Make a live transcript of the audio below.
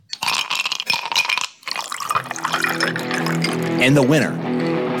And the winner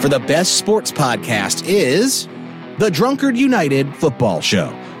for the best sports podcast is the Drunkard United Football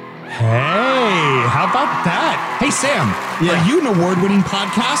Show. Hey, how about that? Hey, Sam, Are you an award-winning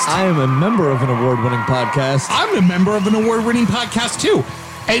podcast? I am a member of an award-winning podcast. I'm a member of an award-winning podcast, too.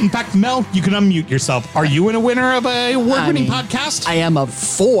 In fact, Mel, you can unmute yourself. Are you a winner of an award-winning podcast? I am of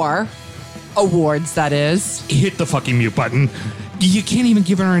 4 awards, that is. Hit the fucking mute button. You can't even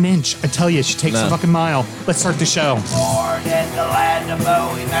give her an inch. I tell you, she takes a fucking mile. Let's start the show. Born in the land of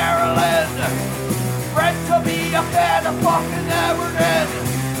Bowie, Maryland. Bred to be a fan of fucking Everton.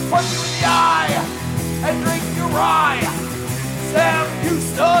 Punch you in the eye and drink your rye. Sam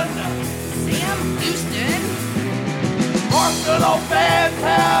Houston. Sam Houston? Arsenal fans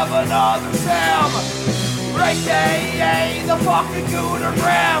have another Sam. AKA the fucking Gooner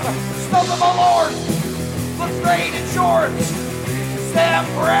Graham. Stump of my lord. Looks great in shorts. Sam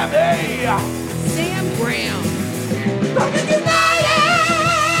Graham, hey! Sam Graham. Fucking United!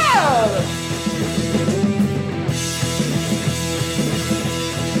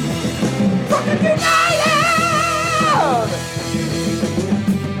 Fucking United!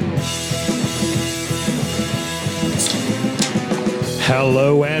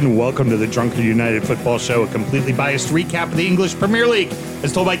 Hello and welcome to the Drunkard United Football Show, a completely biased recap of the English Premier League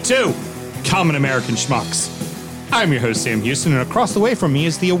as told by 2 common American schmucks. I'm your host, Sam Houston, and across the way from me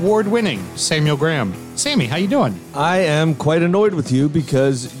is the award-winning Samuel Graham. Sammy, how you doing? I am quite annoyed with you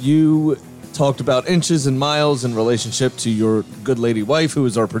because you talked about inches and miles in relationship to your good lady wife, who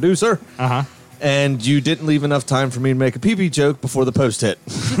is our producer. Uh-huh. And you didn't leave enough time for me to make a pee-pee joke before the post hit.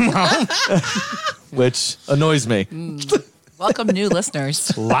 Which annoys me. Welcome, new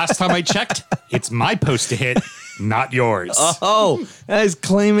listeners. Last time I checked, it's my post to hit, not yours. Oh, that is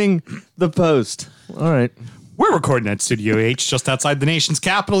claiming the post. All right. We're recording at Studio H just outside the nation's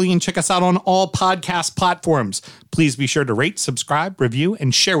capital. You can check us out on all podcast platforms. Please be sure to rate, subscribe, review,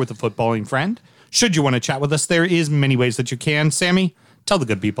 and share with a footballing friend. Should you want to chat with us, there is many ways that you can. Sammy, tell the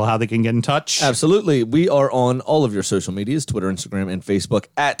good people how they can get in touch. Absolutely. We are on all of your social medias, Twitter, Instagram, and Facebook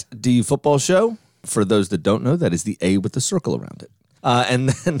at D Football Show. For those that don't know, that is the A with the circle around it. And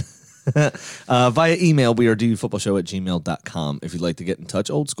then via email, we are dufootballshow@gmail.com if you'd like to get in touch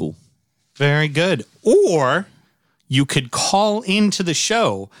old school. Very good. Or you could call into the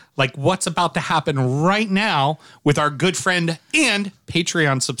show like what's about to happen right now with our good friend and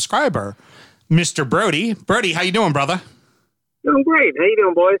Patreon subscriber, Mr. Brody. Brody, how you doing, brother? Doing great. How you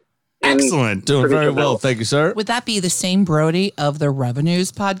doing, boys? Excellent. Doing very well. Thank you, sir. Would that be the same Brody of the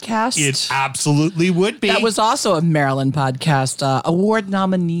Revenues podcast? It absolutely would be. That was also a Maryland podcast, award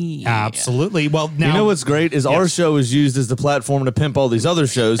nominee. Absolutely. Well, now you know what's great is our show is used as the platform to pimp all these other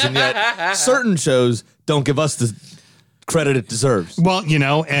shows, and yet certain shows don't give us the credit it deserves. Well, you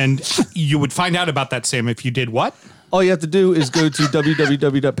know, and you would find out about that, Sam, if you did what? All you have to do is go to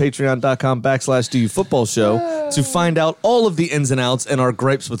www.patreon.com/DUFootballShow to find out all of the ins and outs and our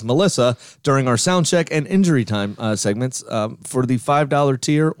gripes with Melissa during our sound check and injury time segments for the $5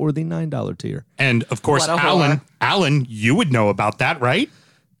 tier or the $9 tier. And of course, Alan, you would know about that, right?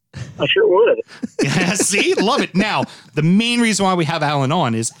 I sure would. Yeah, see, love it. Now, the main reason why we have Alan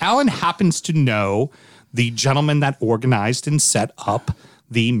on is Alan happens to know the gentleman that organized and set up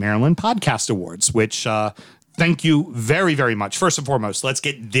the Maryland Podcast Awards, which thank you very, very much. First and foremost, let's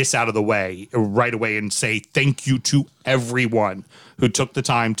get this out of the way right away and say thank you to everyone who took the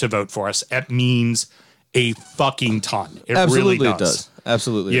time to vote for us. It means a fucking ton. It Absolutely really it does.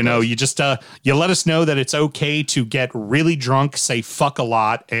 Absolutely. You know, you just you let us know that it's okay to get really drunk, say fuck a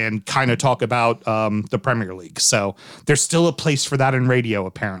lot, and kind of talk about the Premier League. So there's still a place for that in radio,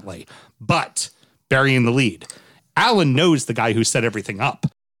 apparently. But burying the lead, Alan knows the guy who set everything up.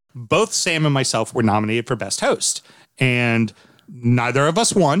 Both Sam and myself were nominated for Best Host, and neither of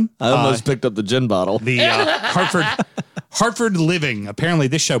us won. I almost picked up the gin bottle. The Hartford Living. Apparently,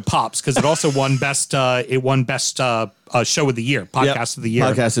 this show pops because it also won best. It won best show of the year, podcast of the year,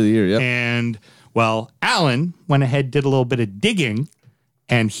 podcast of the year. Yep. And well, Alan went ahead, did a little bit of digging,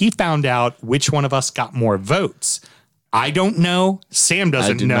 and he found out which one of us got more votes. I don't know. Sam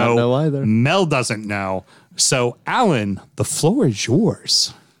doesn't do not know either. Mel doesn't know. So, Alan, the floor is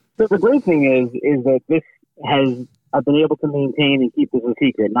yours. So the great thing is that this has I've been able to maintain and keep this a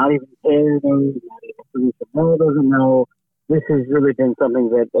secret. Not even Sarah knows, not even producer Mel doesn't know. This has really been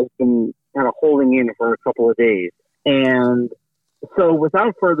something that has been kind of holding in for a couple of days. And so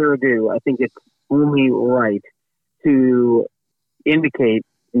without further ado, I think it's only right to indicate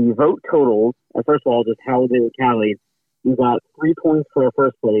the vote totals. And first of all, just how they were tallied. You got 3 points for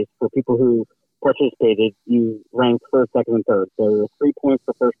first place for people who participated. You ranked first, second, and third. So 3 points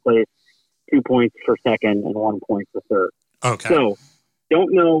for first place, 2 points for second, and 1 point for third. Okay. So,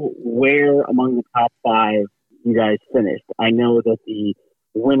 don't know where among the top 5 you guys finished. I know that the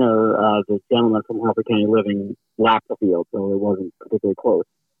winner, the gentleman from Harper County Living, lapped the field, so it wasn't particularly close.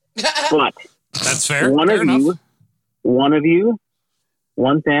 But That's fair. one Fair enough. one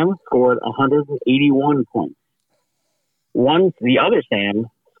Sam scored 181 points. The other Sam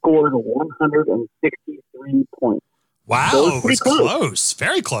scored 163 points. Wow, So it was close.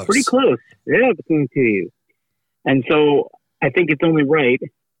 Very close. Pretty close. Yeah, between the two of you. And so I think it's only right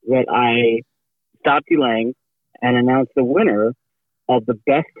that I stop delaying and announce the winner of the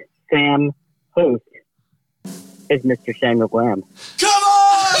Best Sam host is Mr. Samuel Graham. Come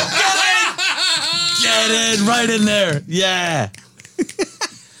on! Get in right in there. Yeah.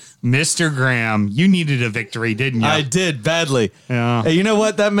 Mr. Graham, you needed a victory, didn't you? I did badly. Yeah. Hey, you know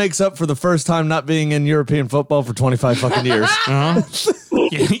what? That makes up for the first time not being in European football for 25 fucking years.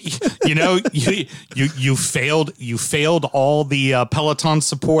 You failed all the Peloton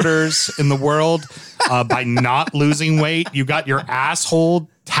supporters in the world by not losing weight. You got your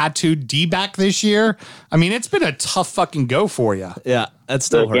asshole tattooed D-back this year. I mean, it's been a tough fucking go for you. Yeah, that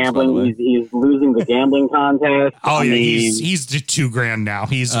still The hurts, by the way. gambling, he's losing the gambling contest. Oh I yeah, mean, he's to $2,000 now.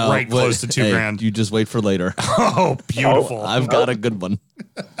 He's Oh, right close to $2,000. You just wait for later. Oh, beautiful. I've got a good one.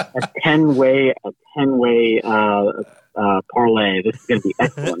 a 10-way parlay. This is going to be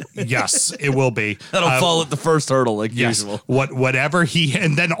excellent. Yes, it will be. That'll fall at the first hurdle like Yes, usual. whatever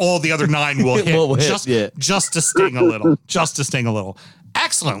and then all the other 9 will hit, Will hit, just to sting a little,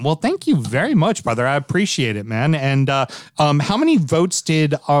 Excellent. Well, thank you very much, brother. I appreciate it, man. And how many votes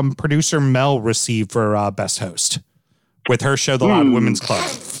did producer Mel receive for best host with her show, The Loud Women's Club?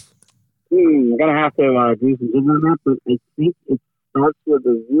 I'm going to have to do some digging on that, but I think it starts with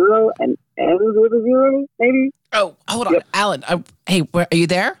a 0 and ends with a 0, maybe? Oh, hold on, Alan. Hey, are you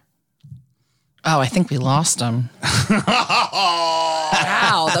there? Oh, I think we lost him.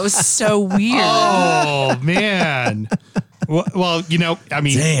 Wow, that was so weird. Oh man. Well, I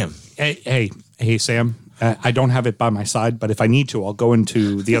mean, Damn. Hey, Sam. I don't have it by my side, but if I need to, I'll go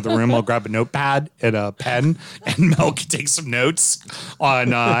into the other room. I'll grab a notepad and a pen, and Mel can take some notes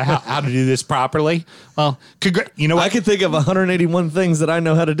on how to do this properly. Well, you know what? I could think of 181 things that I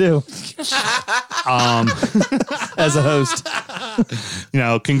know how to do as a host.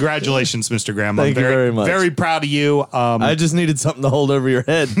 Congratulations, Mr. Graham. Thank you very much. Very proud of you. I just needed something to hold over your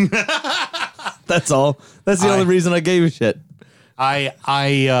head. That's all. That's the only reason I gave you shit. I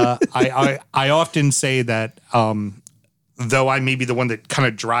often say that though I may be the one that kind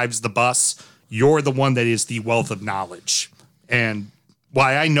of drives the bus, you're the one that is the wealth of knowledge. And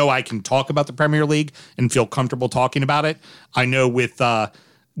why I know I can talk about the Premier League and feel comfortable talking about it, I know with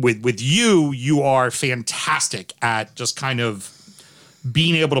you are fantastic at just kind of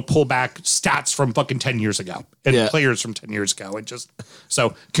being able to pull back stats from fucking 10 years ago and players from 10 years ago. And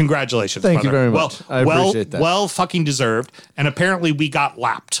so congratulations. Thank you brother. very much. I appreciate that. Well fucking deserved. And apparently we got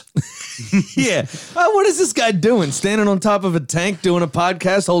lapped. Yeah. What is this guy doing? Standing on top of a tank doing a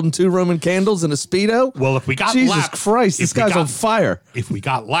podcast, holding 2 Roman candles and a Speedo? Well, if we got Jesus lapped. Christ, this guy's on fire. If we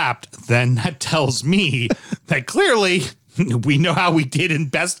got lapped, then that tells me that clearly we know how we did in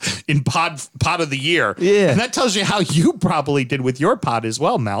pod of the year. Yeah. And that tells you how you probably did with your pod as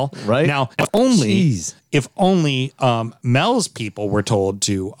well, Mel. Right. Now, if only Mel's people were told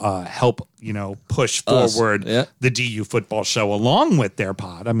to help, push forward the DU football show along with their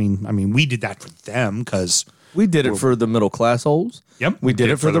pod. I mean, we did that for them because we did it for the middle class holes. Yep. We did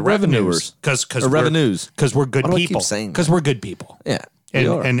it for the revenuers. Because revenues. Because we're good Why do I people. keep saying that? Because we're good people. Yeah. we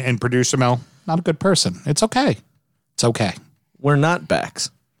are. And producer Mel, not a good person. It's okay. It's okay. We're not backs.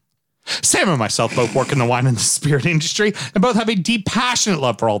 Sam and myself both work in the wine and the spirit industry and both have a deep, passionate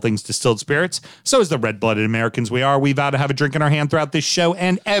love for all things distilled spirits. So as the red-blooded Americans we are, we vow to have a drink in our hand throughout this show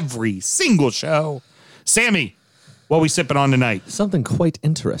and every single show. Sammy, what are we sipping on tonight? Something quite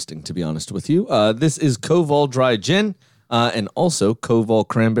interesting, to be honest with you. This is Koval Dry Gin and also Koval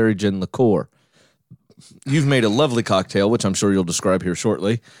Cranberry Gin Liqueur. You've made a lovely cocktail, which I'm sure you'll describe here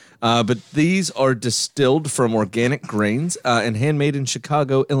shortly. But these are distilled from organic grains and handmade in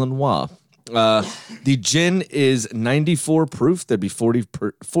Chicago, Illinois. The gin is 94 proof. That'd be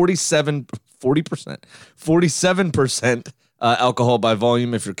 47% alcohol by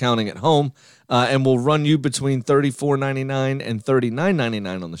volume if you're counting at home, and will run you between $34.99 and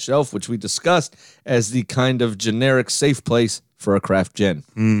 $39.99 on the shelf, which we discussed as the kind of generic safe place for a craft gin.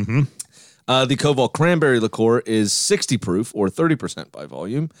 Mm-hmm. The Koval Cranberry Liqueur is 60 proof or 30% by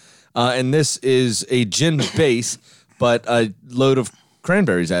volume. And this is a gin base, but a load of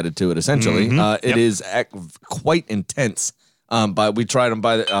cranberries added to it, essentially. Mm-hmm. It is quite intense. But we tried them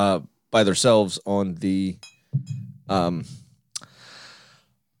by themselves on the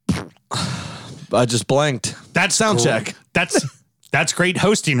I just blanked. That's sound cool. check. That's great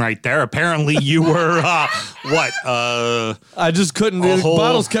hosting right there. Apparently you were what? I just couldn't. The whole-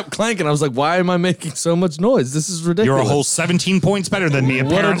 bottles kept clanking. I was like, why am I making so much noise? This is ridiculous. You're a whole 17 points better than me,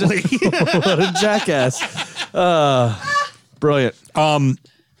 apparently. What a jackass. Brilliant.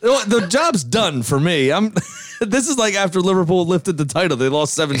 The job's done for me. This is like after Liverpool lifted the title, they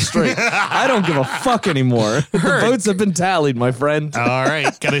lost 7 straight. I don't give a fuck anymore. The votes have been tallied, my friend. All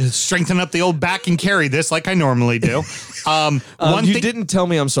right. Got to strengthen up the old back and carry this like I normally do. You didn't tell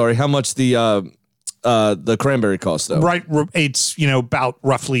me, I'm sorry, how much the cranberry cost, though. Right. It's, about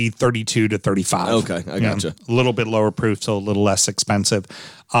roughly 32 to 35. Okay. I gotcha. A little bit lower proof, so a little less expensive.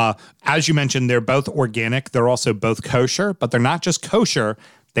 As you mentioned, they're both organic. They're also both kosher, but they're not just kosher.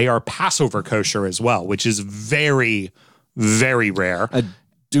 They are Passover kosher as well, which is very, very rare. I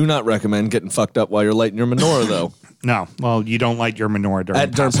do not recommend getting fucked up while you're lighting your menorah, though. No. Well, you don't light your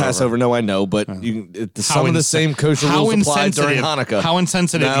menorah during Passover. No, I know, but some of the same kosher rules apply during Hanukkah. How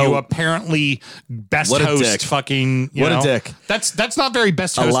insensitive. No. You apparently best What a host dick. fucking, What a dick. That's not very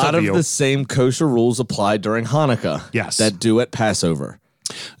best A host lot of you. the same kosher rules apply during Hanukkah. Yes. That do at Passover.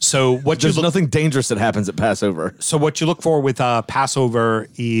 So There's nothing dangerous that happens at Passover. So what you look for with Passover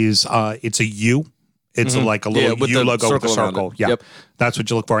is it's a U. It's like a little with U the logo with a circle around circle. it. Yeah, Yep. That's what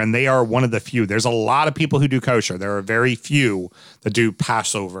you look for. And they are one of the few. There's a lot of people who do kosher. There are very few that do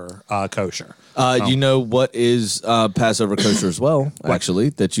Passover kosher. You know what is Passover kosher as well, actually,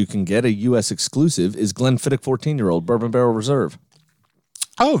 that you can get a U.S. exclusive is Glenfiddich 14-year-old Bourbon Barrel Reserve.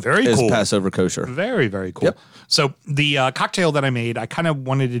 Oh, very Is cool. Passover kosher. Very, very cool. Yep. So the cocktail that I made, I kind of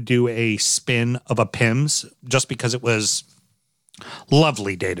wanted to do a spin of a Pimm's just because it was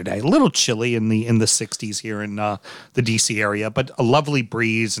lovely day to day. A little chilly in the 60s here in the DC area, but a lovely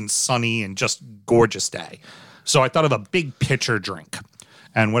breeze and sunny and just gorgeous day. So I thought of a big pitcher drink.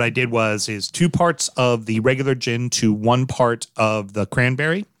 And what I did is 2 parts of the regular gin to 1 part of the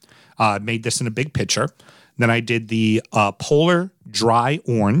cranberry. Made this in a big pitcher. Then I did the Polar Dry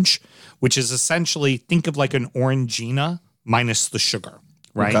Orange, which is essentially, think of like an Orangina minus the sugar,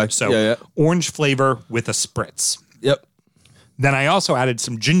 right? Okay. So Yeah. orange flavor with a spritz. Yep. Then I also added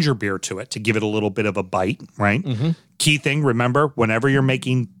some ginger beer to it to give it a little bit of a bite, right? Key thing, remember, whenever you're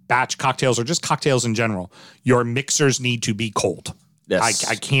making batch cocktails or just cocktails in general, your mixers need to be cold. Yes.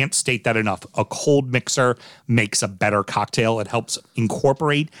 I can't state that enough. A cold mixer makes a better cocktail. It helps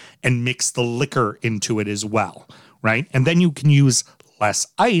incorporate and mix the liquor into it as well, right? And then you can use less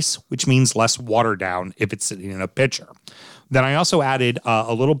ice, which means less water down if it's sitting in a pitcher. Then I also added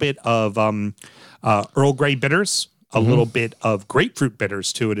a little bit of Earl Grey bitters, a little bit of grapefruit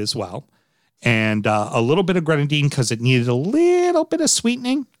bitters to it as well, and a little bit of grenadine because it needed a little bit of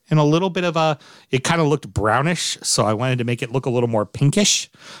sweetening and a little bit of it kind of looked brownish, so I wanted to make it look a little more pinkish.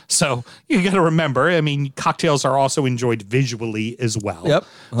 So you got to remember, I mean, cocktails are also enjoyed visually as well. Yep,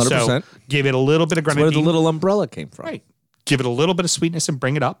 100%. So give it a little bit of grenadine. Where the little umbrella came from. Right. Give it a little bit of sweetness and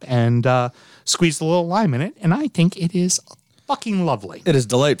bring it up and squeeze a little lime in it. And I think it is fucking lovely. It is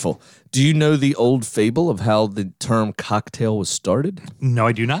delightful. Do you know the old fable of how the term cocktail was started? No,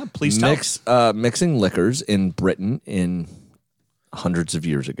 I do not. Please tell. Mixing liquors in Britain in hundreds of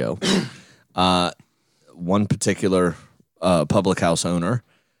years ago. One particular public house owner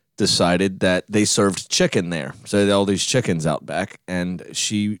decided that they served chicken there. So they had all these chickens out back, and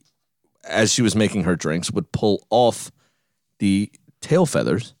she, as she was making her drinks, would pull off the tail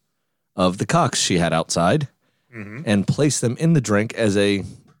feathers of the cocks she had outside and place them in the drink as a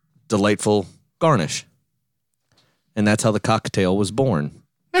delightful garnish. And that's how the cocktail was born.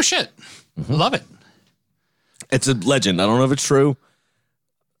 No shit. Love it. It's a legend. I don't know if it's true.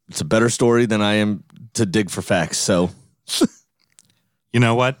 It's a better story than I am to dig for facts. So, You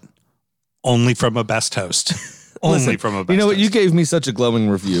know what? Only from a best host. Only listen, from a best you know what? host. You gave me such a glowing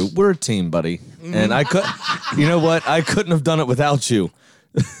review. We're a team, buddy. And I could, you know what? I couldn't have done it without you.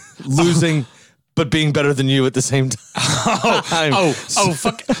 Losing, but being better than you at the same time.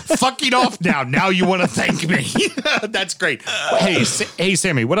 Fucking off now. Now you want to thank me. That's great. Hey,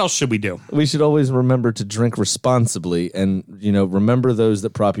 Sammy, what else should we do? We should always remember to drink responsibly and, remember those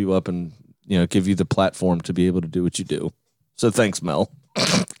that prop you up and, give you the platform to be able to do what you do. So thanks, Mel.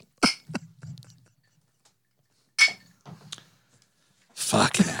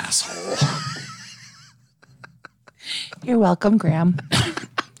 Fucking asshole. You're welcome, Graham.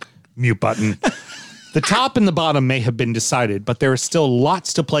 Mute button. The top and the bottom may have been decided, but there is still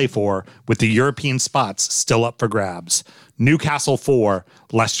lots to play for with the European spots still up for grabs. Newcastle 4,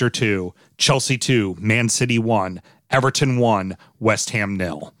 Leicester 2, Chelsea 2, Man City 1, Everton 1, West Ham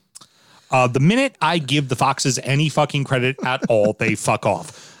 0. The minute I give the Foxes any fucking credit at all, they fuck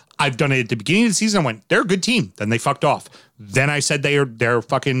off. I've done it at the beginning of the season. I went, they're a good team. Then they fucked off. Then I said they're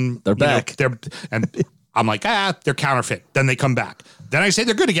back. And I'm like, they're counterfeit. Then they come back. Then I say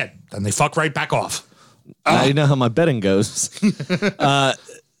they're good again. Then they fuck right back off. Now you know how my betting goes.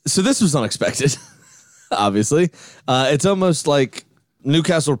 So this was unexpected, obviously. It's almost like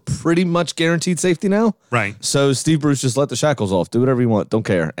Newcastle pretty much guaranteed safety now. Right. So Steve Bruce just let the shackles off. Do whatever you want. Don't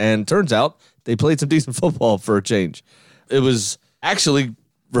care. And turns out they played some decent football for a change. It was actually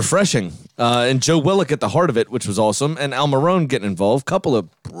refreshing. And Joe Willock at the heart of it, which was awesome. And Almiron getting involved. Couple of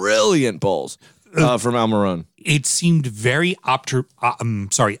brilliant balls from Almiron. It seemed very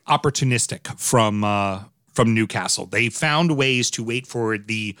opportunistic from Newcastle. They found ways to wait for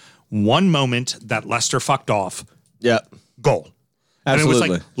the one moment that Leicester fucked off. Yeah. Goal. Absolutely. And it was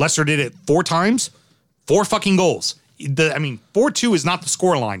like Leicester did it 4 times, 4 fucking goals. 4-2 is not the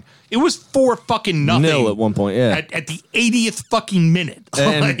score line. It was 4 fucking nothing. Nil at one point, yeah. At the 80th fucking minute.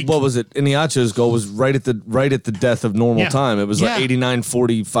 And what was it? Iniacho's goal was right at the death of normal time. It was like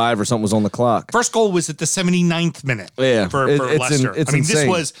 89:45 or something was on the clock. First goal was at the 79th minute. Yeah, for Leicester. It's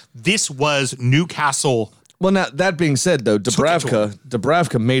insane. This was Newcastle. Well, now that being said, though,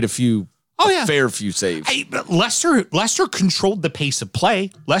 Dubravka made a few. Oh, yeah. Fair few saves. Hey, but Leicester controlled the pace of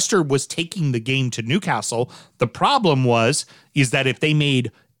play. Leicester was taking the game to Newcastle. The problem is that if they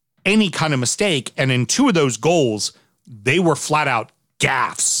made any kind of mistake, and in 2 of those goals, they were flat out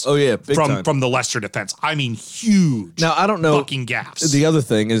gaffes. Oh, yeah, big time. From the Leicester defense. I mean, huge. Now, I don't know. Fucking gaffes. The other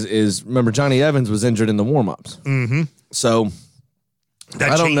thing is remember, Johnny Evans was injured in the warm-ups. Mm-hmm. So that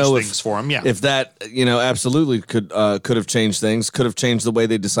I don't know things for him. Yeah. If that, absolutely could have changed things, could have changed the way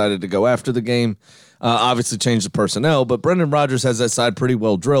they decided to go after the game. Obviously changed the personnel, but Brendan Rodgers has that side pretty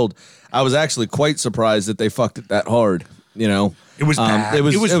well drilled. I was actually quite surprised that they fucked it that hard. It was bad. It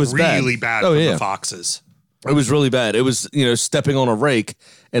was really bad for the Foxes. It was really bad. It was, stepping on a rake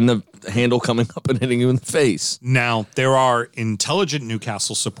and the handle coming up and hitting you in the face. Now, there are intelligent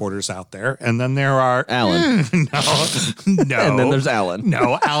Newcastle supporters out there, and then there are... Alan. No. And then there's Alan.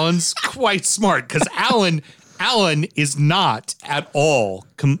 No, Alan's quite smart, because Alan is not at all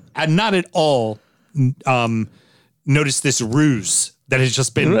notice this ruse that has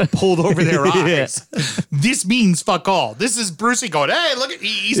just been pulled over their eyes. This means fuck all. This is Brucey going, hey, look at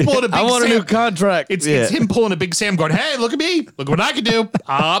he's pulling a big I want Sam. A new contract. It's him pulling a big Sam going, hey, look at me. Look what I can do.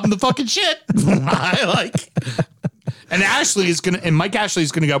 I'm the fucking shit. And Mike Ashley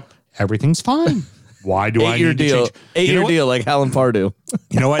is gonna go, everything's fine. Why do I need to change? 8-year deal like Alan Pardew.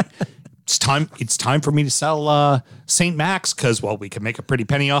 You know what? It's time for me to sell St. Max because, we can make a pretty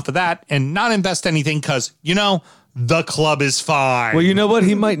penny off of that and not invest anything because, the club is fine. Well, you know what?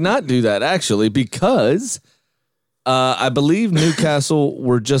 He might not do that, actually, because I believe Newcastle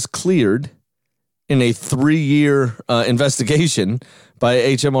were just cleared in a 3-year investigation by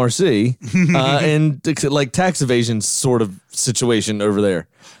HMRC and like tax evasion sort of situation over there.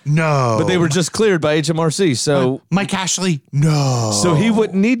 No. But they were just cleared by HMRC, so... Mike Ashley, no. So he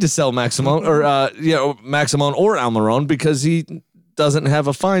wouldn't need to sell Maximon or Almiron because he doesn't have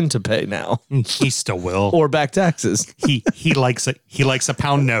a fine to pay now. He still will. Or back taxes. He likes a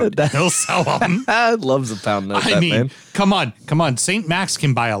pound note. He'll sell them. Loves a pound note. Man. Come on. St. Max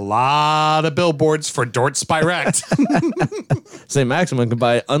can buy a lot of billboards for Dortz Direct. St. Maximin can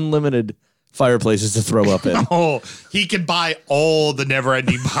buy unlimited fireplaces to throw up in. Oh, he can buy all the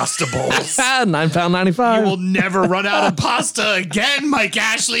never-ending pasta bowls. £9.95. You will never run out of pasta again, Mike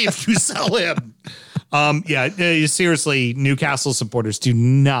Ashley, if you sell him. Seriously, Newcastle supporters do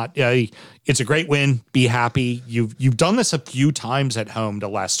not. It's a great win. Be happy. You've done this a few times at home to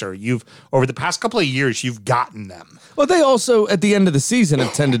Leicester. Over the past couple of years, you've gotten them. Well, they also at the end of the season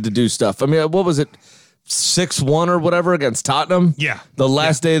have tended to do stuff. I mean, what was it? 6-1 or whatever against Tottenham. Yeah. The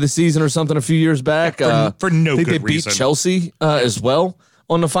last day of the season or something a few years back. For no I think good they beat reason. Chelsea as well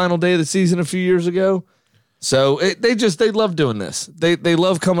on the final day of the season a few years ago. So they love doing this. They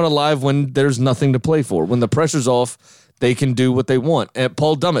love coming alive when there's nothing to play for. When the pressure's off, they can do what they want. And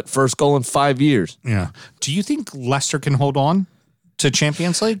Paul Dummett, first goal in 5 years. Yeah. Do you think Leicester can hold on to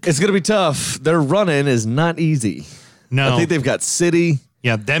Champions League? It's going to be tough. Their run-in is not easy. No. I think they've got City.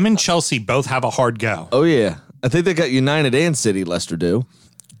 Yeah, them and Chelsea both have a hard go. Oh, yeah. I think they got United and City, Leicester do.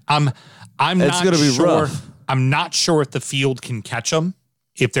 I'm It's going to be rough. I'm not sure if the field can catch them.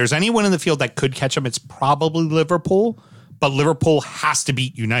 If there's anyone in the field that could catch them, it's probably Liverpool. But Liverpool has to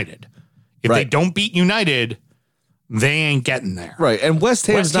beat United. If they don't beat United, they ain't getting there. Right. And West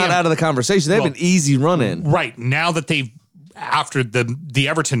Ham's not out of the conversation. They have an easy run-in. Right. Now that after the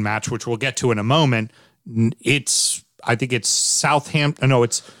Everton match, which we'll get to in a moment, I think it's Southampton. No,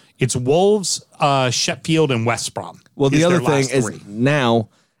 it's It's Wolves, Sheffield, and West Brom. Well, the their other thing last is three. now,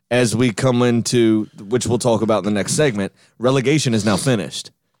 as we come into, which we'll talk about in the next segment, relegation is now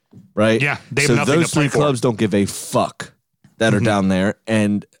finished, right? Yeah, they have so nothing those to play three for. clubs don't give a fuck that are down there,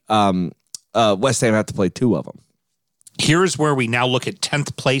 and West Ham have to play 2 of them. Here's where we now look at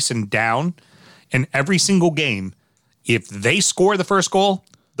 10th place and down. And every single game, if they score the first goal,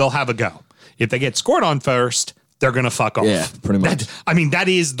 they'll have a go. If they get scored on first, they're going to fuck off. Yeah, pretty much. That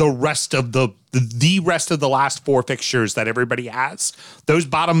is the rest of the rest of the last 4 fixtures that everybody has. Those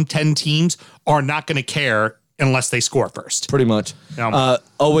bottom 10 teams are not going to care unless they score first. Pretty much.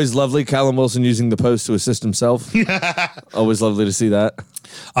 Always lovely. Callum Wilson using the post to assist himself. Always lovely to see that.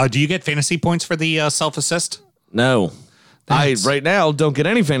 Do you get fantasy points for the self-assist? No. I right now don't get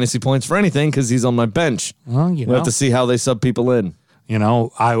any fantasy points for anything because he's on my bench. Well, We'll have to see how they sub people in. You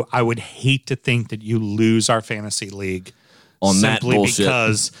know, I would hate to think that you lose our fantasy league On that simply bullshit.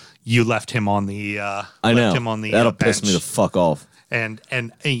 because you left him on the I know. left him on the That'll bench. piss me the fuck off. And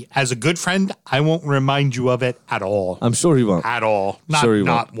hey, as a good friend, I won't remind you of it at all. I'm sure he won't. At all. Not Sure you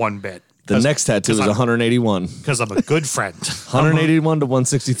not one bit. The next tattoo is 181. Because I'm a good friend. 181 to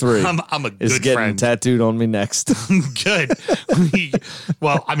 163. I'm a is good getting friend. tattooed on me next. Good.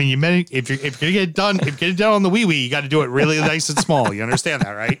 Well, I mean, if you're gonna get it done, if you get it done on the wee, you got to do it really nice and small. You understand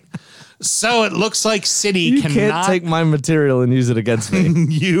that, right? So it looks like City You cannot can't take my material and use it against me.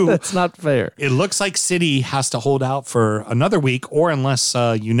 That's not fair. It looks like City has to hold out for another week, or unless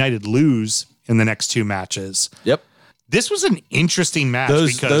United lose in the next 2 matches. Yep. This was an interesting match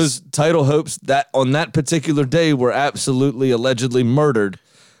Those because title hopes that on that particular day were absolutely allegedly murdered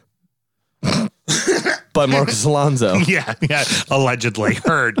by Marcus Alonso. yeah, allegedly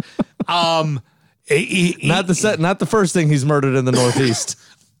heard. Not the first thing he's murdered in the Northeast.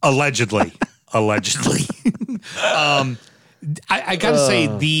 Allegedly. I gotta say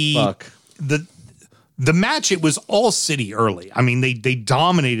the match, it was all City early. I mean, they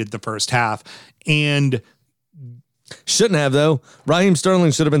dominated the first half, and Shouldn't have, though. Raheem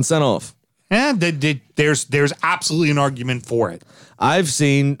Sterling should have been sent off. there's absolutely an argument for it. I've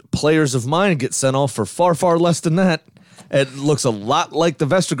seen players of mine get sent off for far, far less than that. It looks a lot like the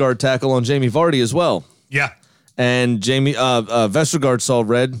Vestergaard tackle on Jamie Vardy as well. Yeah. And Vestergaard saw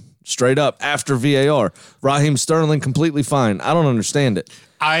red straight up after VAR. Raheem Sterling completely fine. I don't understand it.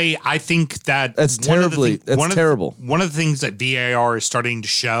 I think that That's terrible. One of the things that VAR is starting to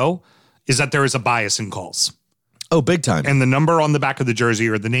show is that there is a bias in calls. Oh, big time. And the number on the back of the jersey,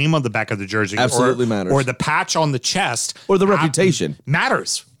 or the name on the back of the jersey, Absolutely matters. Or the patch on the chest, Or the reputation.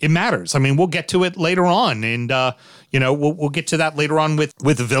 matters. It matters. I mean, we'll get to it later on, and we'll get to that later on with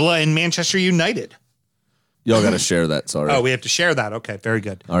Villa and Manchester United. Y'all got to share that. Sorry. Oh, we have to share that. Okay, very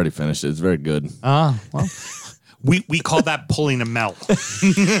good. I already finished it. It's very good. Well, we call that pulling a Mel.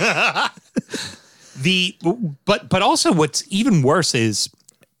 But also what's even worse is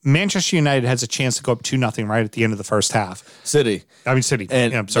Manchester United has a chance to go up 2-0 right at the end of the first half. City. City.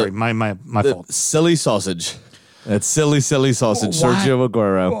 And I'm sorry, my fault. Silly sausage. That silly sausage. Why- Sergio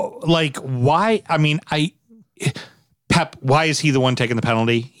Aguero. Like, why? I mean, Pep, why is he the one taking the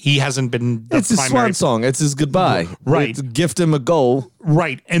penalty? He hasn't been the It's his primary. swan song. It's his goodbye. Right. It's gift him a goal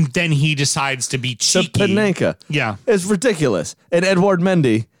Right. And then he decides to be to cheeky. Panenka. Yeah. It's ridiculous. And Edouard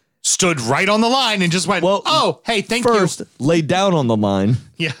Mendy Stood right on the line and just went, hey, thank first you. laid down on the line.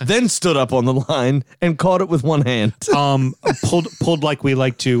 Yeah. Then stood up on the line and caught it with one hand. Pulled like we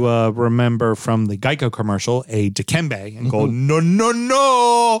like to remember from the Geico commercial, a Dikembe, and go,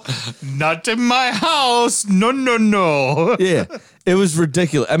 no, not in my house. No. Yeah. It was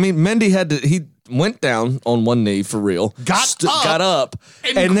ridiculous. I mean, Mendy he went down on one knee for real. Got up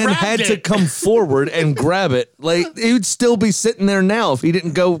and then had to come forward and grab it. Like, he would still be sitting there now if he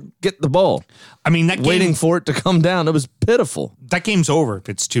didn't go get the ball. I mean, that Waiting for it to come down. It was pitiful. That game's over if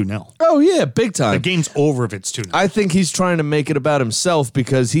it's 2-0. Oh, yeah, big time. The game's over if it's 2-0. I think he's trying to make it about himself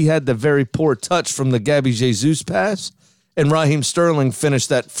because he had the very poor touch from the Gabby Jesus pass, and Raheem Sterling finished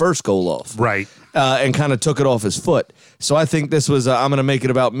that first goal off. Right. And kind of took it off his foot. So I think this was, I'm going to make it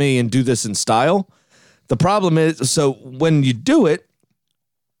about me and do this in style. The problem is, so when you do it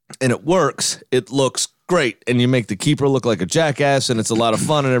and it works, it looks great. And you make the keeper look like a jackass, and it's a lot of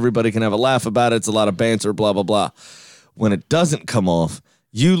fun, and everybody can have a laugh about it. It's a lot of banter, blah, blah, blah. When it doesn't come off,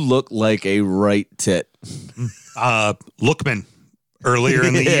 you look like a right tit. Lookman, earlier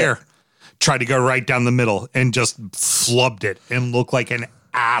in the year, tried to go right down the middle and just flubbed it and looked like an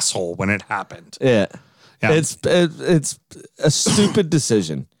asshole when it happened. Yeah. Yeah. It's a stupid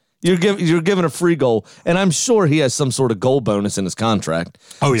decision. You're giving a free goal, and I'm sure he has some sort of goal bonus in his contract.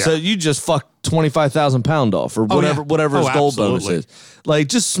 Oh, yeah. So you just fuck £25,000 off, or whatever his goal bonus is. Like,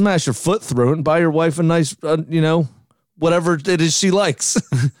 just smash your foot through it and buy your wife a nice, whatever it is she likes.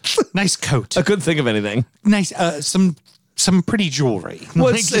 Nice coat. I couldn't think of anything. Nice, some pretty jewelry.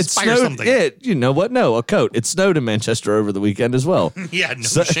 Well, Like, it buy her snowed. something. Yeah, you know what? No, a coat. It snowed in Manchester over the weekend as well. Yeah,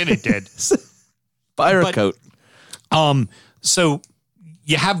 no shit, it did. Buy her a coat. So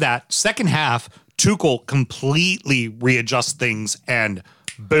you have that second half. Tuchel completely readjusts things, and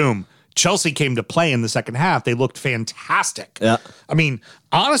boom, Chelsea came to play in the second half. They looked fantastic. Yeah. I mean,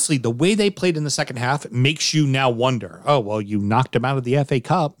 honestly, the way they played in the second half makes you now wonder, oh, well, you knocked them out of the FA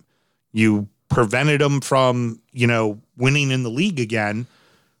Cup. You prevented them from, winning in the league again.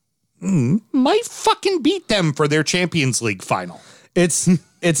 Might fucking beat them for their Champions League final. It's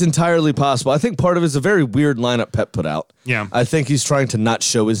entirely possible. I think part of it is a very weird lineup Pep put out. Yeah. I think he's trying to not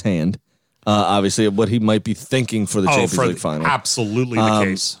show his hand, obviously, of what he might be thinking for the Champions League final. Absolutely the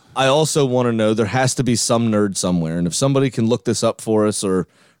case. I also want to know, there has to be some nerd somewhere, and if somebody can look this up for us or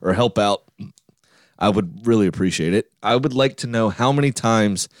help out, I would really appreciate it. I would like to know how many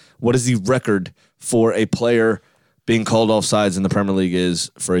times, what is the record for a player being called offsides in the Premier League is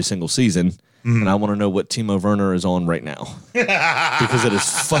for a single season. And I want to know what Timo Werner is on right now, because it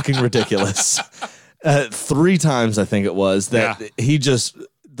is fucking ridiculous. 3 times, I think it was, that he just,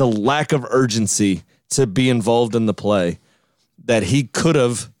 the lack of urgency to be involved in the play, that he could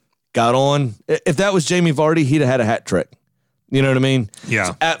have got on. If that was Jamie Vardy, he'd have had a hat trick. You know what I mean? Yeah.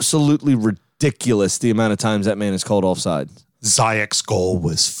 It's absolutely ridiculous the amount of times that man is called offside. Ziyech's goal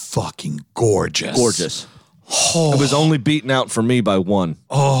was fucking gorgeous. Gorgeous. It was only beaten out for me by 1.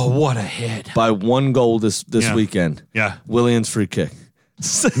 Oh, what a hit. By 1 goal this Yeah. weekend. Yeah. Willian's free kick.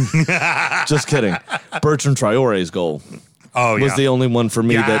 Just kidding. Bertrand Traore's goal Oh, yeah. was the only one for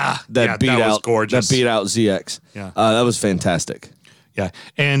me Yeah. that beat that was out gorgeous. that beat out ZX. Yeah. That was fantastic. Yeah.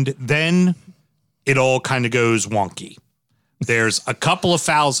 And then it all kind of goes wonky. There's a couple of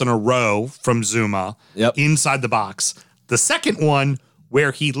fouls in a row from Zuma inside the box. The second one,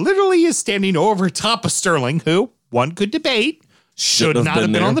 where he literally is standing over top of Sterling, who one could debate should not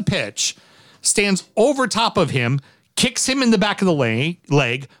have been on the pitch, stands over top of him, kicks him in the back of the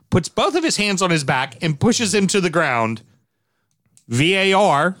leg, puts both of his hands on his back, and pushes him to the ground.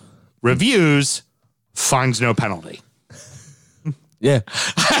 VAR reviews, finds no penalty. Yeah.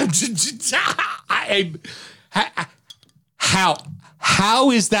 How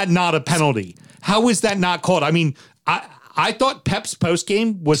is that not a penalty? How is that not called? I mean, I thought Pep's post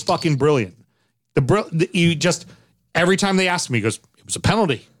game was fucking brilliant. You just, every time they asked me, he goes, it was a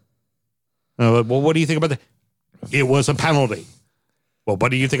penalty. Well, what do you think about that? It was a penalty. Well, what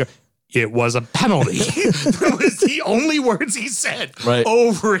do you think of? It was a penalty. That was the only words he said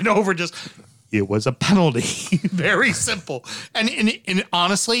over and over. Just, it was a penalty. Very simple. And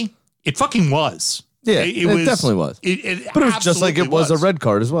honestly, it fucking was. Yeah, it definitely was. But it was just like it was a red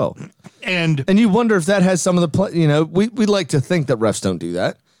card as well. And you wonder if that has some of the we like to think that refs don't do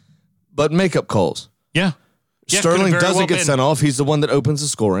that, but makeup calls. Yeah. Sterling doesn't get sent off. He's the one that opens the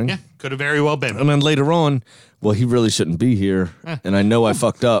scoring. Yeah, could have very well been. And then later on, well, he really shouldn't be here, and I know I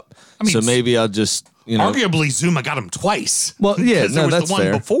fucked up, so maybe I'll just, Arguably, Zuma got him twice. Well, yeah, there was that's the one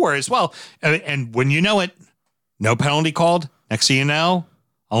fair. before as well. And when you know it, no penalty called. Next thing you know,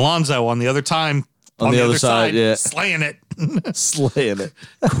 Alonso on the other time, on the other side, slaying it. Slaying it.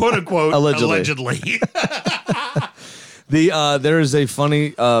 Quote unquote, allegedly. There is a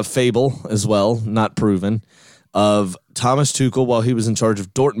funny fable as well, not proven, of Thomas Tuchel while he was in charge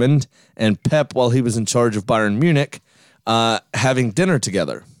of Dortmund and Pep while he was in charge of Bayern Munich having dinner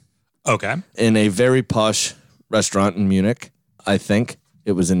together. Okay. In a very posh restaurant in Munich. I think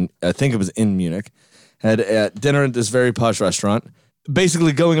it was in Munich. Had dinner at this very posh restaurant,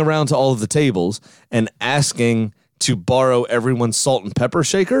 basically going around to all of the tables and asking to borrow everyone's salt and pepper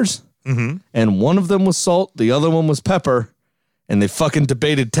shakers. Mm-hmm. And one of them was salt, the other one was pepper, and they fucking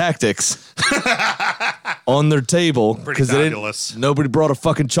debated tactics on their table because nobody brought a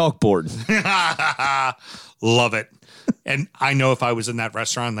fucking chalkboard. Love it. And I know if I was in that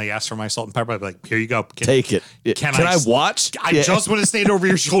restaurant and they asked for my salt and pepper, I'd be like, here you go. Take it. Can I watch? I just want to stand over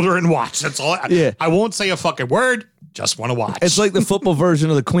your shoulder and watch. That's all. I won't say a fucking word. Just want to watch. It's like the football version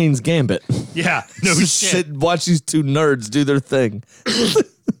of the Queen's Gambit. Yeah. No shit. Watch these two nerds do their thing.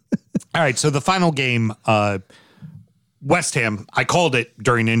 All right. So the final game, West Ham, I called it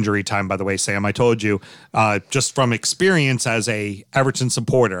during injury time, by the way, Sam. I told you, just from experience as a Everton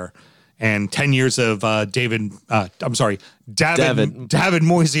supporter and 10 years of David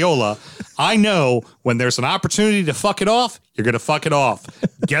Moisiola, I know when there's an opportunity to fuck it off, you're going to fuck it off.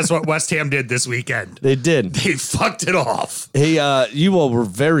 guess what West Ham did this weekend? They did. They fucked it off. Hey, you all were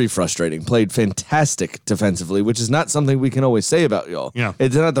very frustrating. Played fantastic defensively, which is not something we can always say about y'all. Yeah.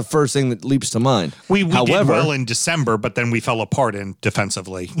 It's not the first thing that leaps to mind. We did However, well in December, but then we fell apart in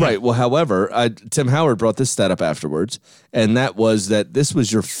defensively. right. Well, however, Tim Howard brought this stat up afterwards, and that was that this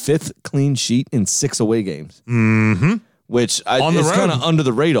was your 5th clean sheet in 6 away games. Mm-hmm. Which On the is road. kind of under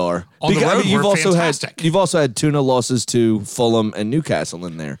the radar. On the road, you've we're also fantastic. you've also had 2-0 losses to Fulham and Newcastle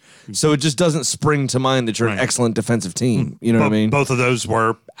in there, so it just doesn't spring to mind that you're an excellent defensive team. You know what I mean? Both of those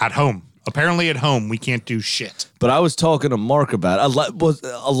were at home. Apparently at home, we can't do shit. But I was talking to Mark about a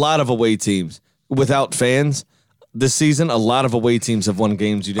lot of away teams without fans this season. A lot of away teams have won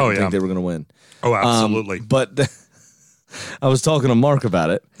games you didn't think they were going to win. Oh, absolutely. But I was talking to Mark about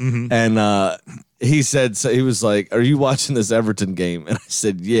it, and he said, so he was like, "Are you watching this Everton game?" And I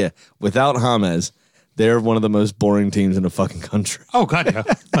said, "Yeah." Without James, they're one of the most boring teams in the fucking country. Oh, God,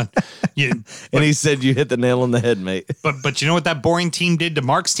 yeah. And he said, "You hit the nail on the head, mate." But you know what that boring team did to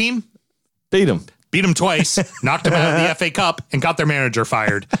Mark's team? Beat him. Beat them twice, knocked them out of the FA Cup, and got their manager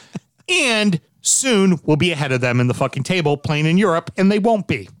fired. And soon we'll be ahead of them in the fucking table playing in Europe, and they won't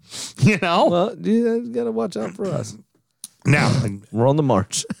be. You know? Well, you got to watch out for us. Now, We're on the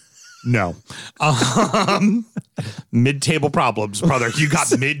march. no. Mid-table problems, brother. You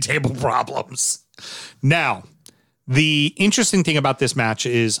got mid-table problems. Now, the interesting thing about this match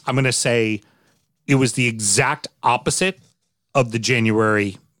is I'm going to say it was the exact opposite of the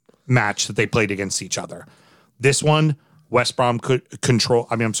January match that they played against each other. This one, West Ham controlled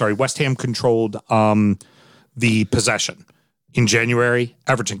the possession. In January,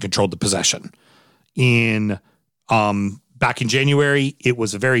 Everton controlled the possession. Back in January, it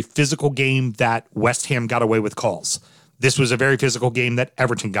was a very physical game that West Ham got away with calls. This was a very physical game that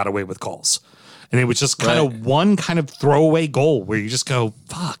Everton got away with calls. And it was just kind of one kind of throwaway goal where you just go,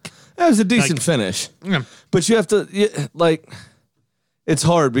 fuck. That was a decent finish. Yeah. But you have to, it's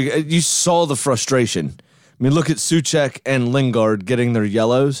hard because you saw the frustration. I mean, look at Souček and Lingard getting their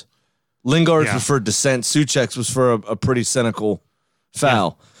yellows. Lingard's was for dissent. Souček's was for a pretty cynical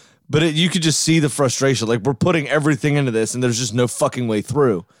foul. Yeah. But you could just see the frustration. Like, we're putting everything into this, and there's just no fucking way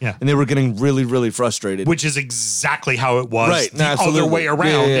through. Yeah. And they were getting really, really frustrated. Which is exactly how it was the other way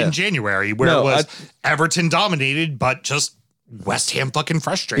around in January, where it was Everton dominated, but just West Ham fucking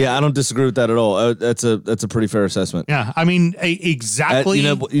frustrated. Yeah, I don't disagree with that at all. That's a pretty fair assessment. Yeah, I mean, exactly.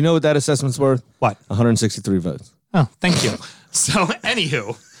 You know what that assessment's worth? What? 163 votes. Oh, thank you. So,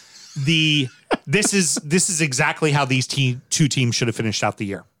 anywho, this is exactly how these two teams should have finished out the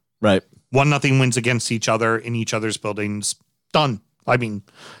year. Right. 1-0 wins against each other in each other's buildings. Done. I mean,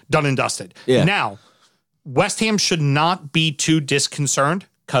 done and dusted. Yeah. Now, West Ham should not be too disconcerted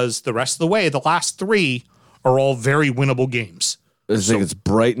because the rest of the way, the last 3 are all very winnable games. I think it's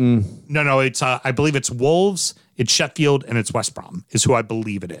Brighton. No, it's I believe it's Wolves, it's Sheffield, and it's West Brom is who I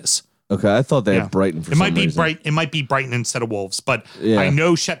believe it is. Okay, I thought they had Brighton for some reason. It might be Brighton instead of Wolves, but I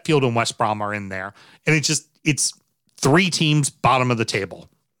know Sheffield and West Brom are in there, and it's 3 teams bottom of the table.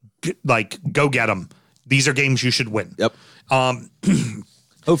 Like, go get them. These are games you should win. Yep.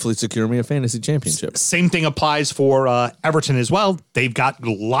 Hopefully secure me a fantasy championship. Same thing applies for Everton as well. They've got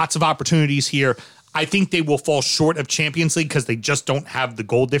lots of opportunities here. I think they will fall short of Champions League because they just don't have the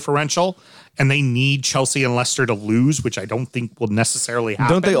goal differential, and they need Chelsea and Leicester to lose, which I don't think will necessarily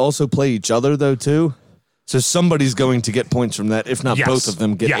happen. Don't they also play each other, though, too? So somebody's going to get points from that, if not both of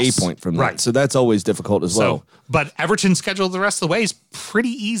them get a point from that. Right. So that's always difficult as well. But Everton's schedule the rest of the way is pretty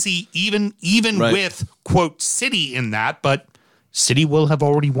easy, even with, quote, City in that. But City will have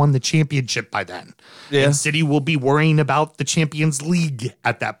already won the championship by then. Yeah. And City will be worrying about the Champions League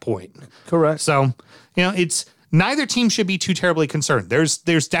at that point. Correct. So, it's neither team should be too terribly concerned. There's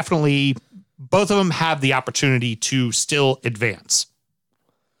definitely, both of them have the opportunity to still advance.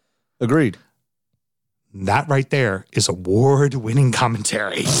 Agreed. That right there is award-winning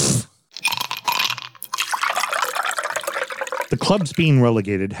commentary. The clubs being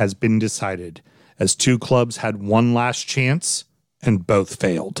relegated has been decided as 2 clubs had one last chance and both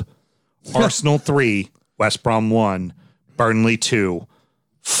failed. Arsenal 3, West Brom 1, Burnley 2,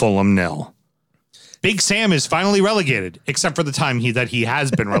 Fulham 0. Big Sam is finally relegated, except for the time that he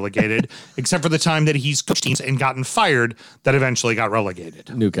has been relegated, except for the time that he's coached teams and gotten fired that eventually got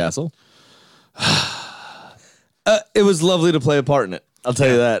relegated. Newcastle. It was lovely to play a part in it. I'll tell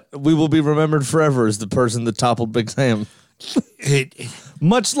you that. We will be remembered forever as the person that toppled Big Sam.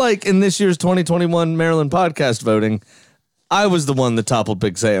 Much like in this year's 2021 Maryland podcast voting, I was the one that toppled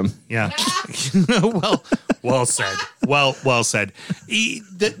Big Sam. Yeah. Well said. Well said.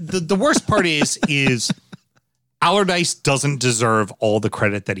 The worst part is Allardyce doesn't deserve all the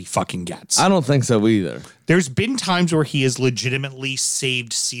credit that he fucking gets. I don't think so either. There's been times where he has legitimately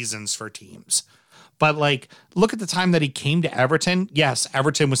saved seasons for teams. But like, look at the time that he came to Everton. Yes,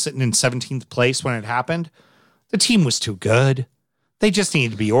 Everton was sitting in 17th place when it happened. The team was too good. They just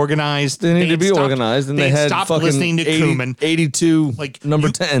needed to be organized. They needed to be organized, and they had stopped fucking listening to Koeman. 82 number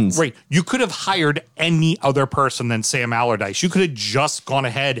you, 10s. Right. You could have hired any other person than Sam Allardyce. You could have just gone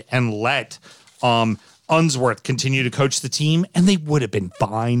ahead and let Unsworth continue to coach the team, and they would have been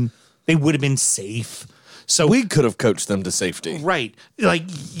fine. They would have been safe. So We could have coached them to safety. right. Like,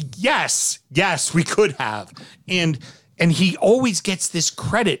 yes, we could have. And he always gets this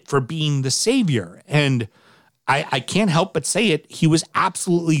credit for being the savior. And I can't help but say it. He was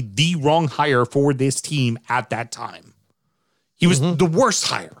absolutely the wrong hire for this team at that time. He was the worst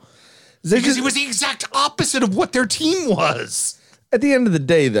hire. Because he was the exact opposite of what their team was. At the end of the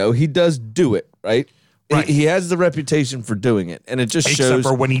day, though, he does do it, right? Right. He has the reputation for doing it, and it just Except shows.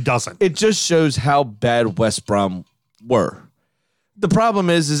 for when he doesn't. It just shows how bad West Brom were. The problem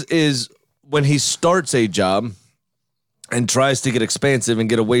is when he starts a job and tries to get expansive and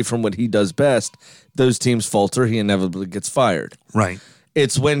get away from what he does best, those teams falter. He inevitably gets fired. Right.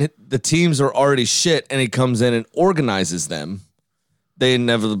 It's when the teams are already shit and he comes in and organizes them, they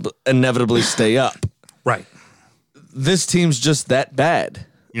inevitably stay up. Right. This team's just that bad.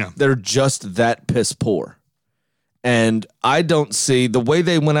 Yeah. They're just that piss poor. And I don't see the way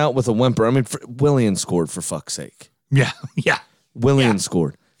they went out with a whimper. I mean, Willian scored, for fuck's sake. Yeah. Yeah. Willian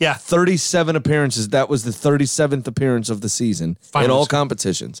scored. Yeah. 37 appearances. That was the 37th appearance of the season in all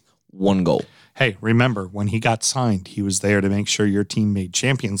competitions. 1 goal. Hey, remember, when he got signed, he was there to make sure your team made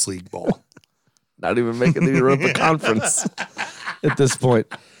Champions League ball. Not even making the Europa Conference at this point.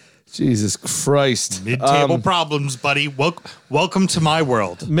 Jesus Christ. Mid-table problems, buddy. Welcome to my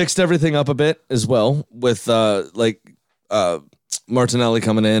world. Mixed everything up a bit as well with Martinelli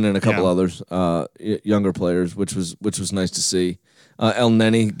coming in and a couple others, younger players, which was nice to see. El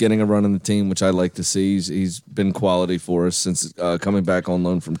Neni getting a run in the team, which I like to see. He's been quality for us since coming back on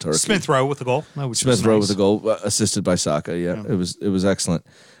loan from Turkey. Smith Rowe with a goal. Smith Rowe with a goal, assisted by Saka. Yeah, it was excellent.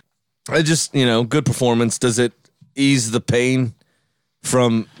 I just, good performance. Does it ease the pain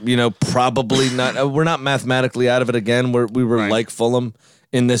from, probably not? We're not mathematically out of it again. We were like Fulham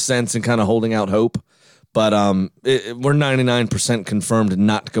in this sense and kind of holding out hope. But we're 99% confirmed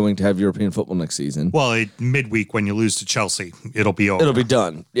not going to have European football next season. Well, midweek when you lose to Chelsea, it'll be over. It'll be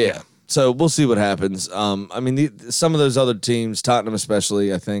done. Yeah. So we'll see what happens. Some of those other teams, Tottenham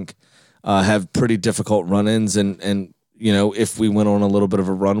especially, I think, have pretty difficult run-ins. And if we went on a little bit of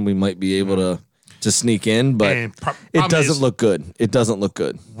a run, we might be able to sneak in. But it doesn't look good. It doesn't look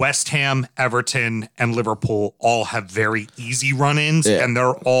good. West Ham, Everton, and Liverpool all have very easy run-ins, and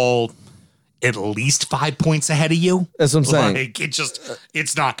they're all at least 5 points ahead of you. That's what I'm saying. Like,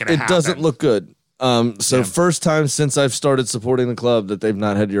 it's not going to happen. It doesn't look good. First time since I've started supporting the club that they've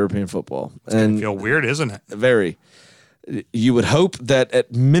not had European football. It's going to feel weird, isn't it? Very. You would hope that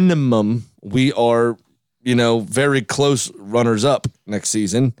at minimum we are, very close runners up next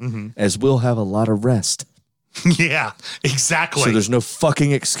season, as we'll have a lot of rest. Yeah, exactly. So there's no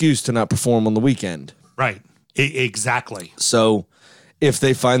fucking excuse to not perform on the weekend. Right. Exactly. So if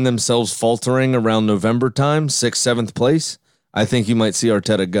they find themselves faltering around November time, 6th, 7th place, I think you might see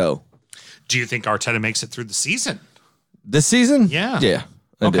Arteta go. Do you think Arteta makes it through the season? This season? Yeah. Yeah,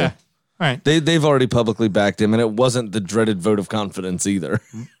 I do. All right. They've already publicly backed him, and it wasn't the dreaded vote of confidence either.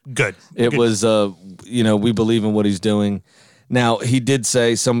 Good. It was, we believe in what he's doing. Now, he did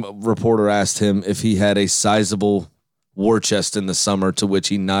say, some reporter asked him if he had a sizable war chest in the summer, to which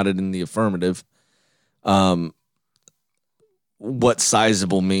he nodded in the affirmative. What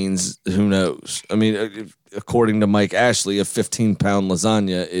sizable means, who knows? I mean, according to Mike Ashley, a 15-pound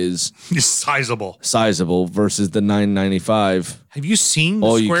lasagna is sizable versus the $9.95. Have you seen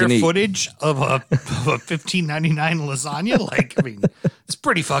the square footage of a $15.99 lasagna? Like, I mean, it's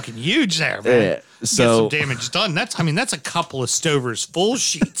pretty fucking huge there, man. Yeah, so get some damage done. That's a couple of Stover's full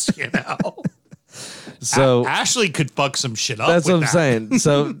sheets, So Ashley could fuck some shit up. That's with what I'm saying.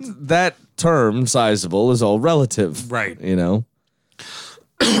 So that term, sizable, is all relative, right?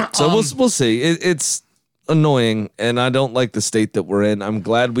 So we'll see. It's annoying, and I don't like the state that we're in. I'm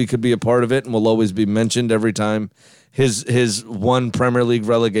glad we could be a part of it, and we'll always be mentioned every time his one Premier League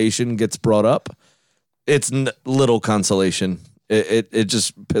relegation gets brought up. It's little consolation. It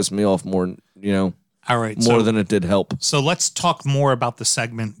just pissed me off more, All right, more than it did help. So let's talk more about the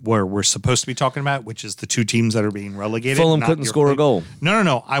segment where we're supposed to be talking about, which is the two teams that are being relegated. Fulham couldn't score a goal.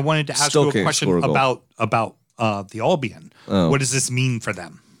 No. I wanted to ask you a question about the Albion. Oh. What does this mean for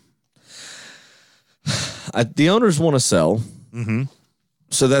them? The owners want to sell,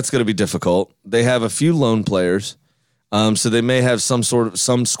 so that's going to be difficult. They have a few loan players, so they may have some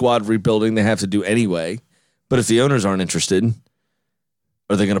squad rebuilding they have to do anyway. But if the owners aren't interested,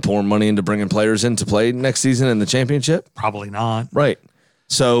 are they going to pour money into bringing players in to play next season in the championship? Probably not. Right.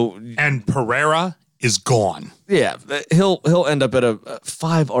 So, and Pereira is gone. Yeah, he'll end up at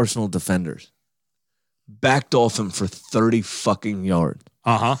 5 Arsenal defenders backed off him for 30 fucking yards.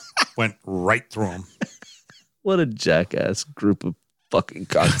 Went right through him. What a jackass group of fucking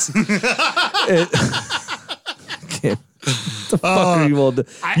cunts. The fuck are you all doing?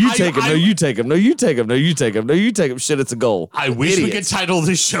 You take him. No, you take him. No, you take him. No, you take him. No, you take him. Shit, it's a goal. I wish we could title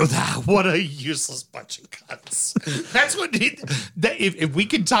this show that. What a useless bunch of cunts. That's what. If we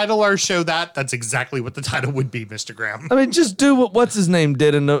could title our show that, that's exactly what the title would be, Mr. Graham. I mean, just do what's his name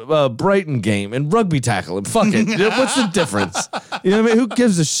did in the Brighton game and rugby tackle and fuck it. What's the difference? You know what I mean? Who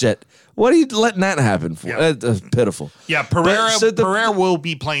gives a shit? What are you letting that happen for? Yeah. That's pitiful. Yeah, Pereira will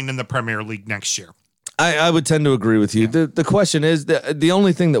be playing in the Premier League next year. I would tend to agree with you. Yeah. The question is, the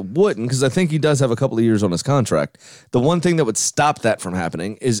only thing that wouldn't, because I think he does have a couple of years on his contract, the one thing that would stop that from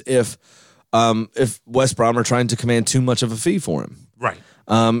happening is if West Brom are trying to command too much of a fee for him. Right.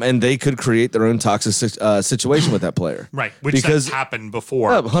 And they could create their own toxic situation with that player. Right, which has happened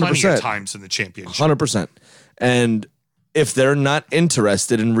before plenty of times in the championship. 100%. And if they're not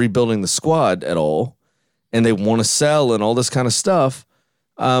interested in rebuilding the squad at all, and they want to sell and all this kind of stuff,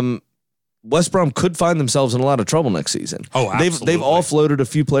 West Brom could find themselves in a lot of trouble next season. Oh, absolutely. They've offloaded a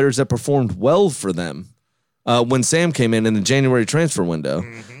few players that performed well for them when Sam came in the January transfer window,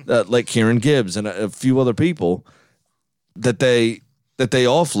 like Kieran Gibbs and a few other people that they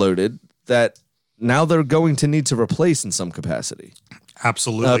offloaded that now they're going to need to replace in some capacity.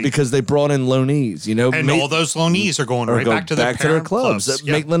 Absolutely. Because they brought in loanees, and all those loanees are going right back to their clubs.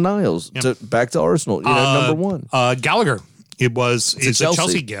 Maitland-Niles, back to Arsenal, number one. Gallagher. It's a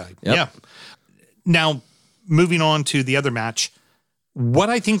Chelsea guy. Yep. Yeah. Now, moving on to the other match, what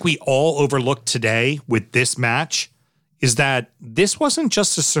I think we all overlooked today with this match is that this wasn't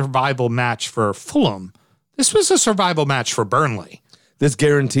just a survival match for Fulham. This was a survival match for Burnley. This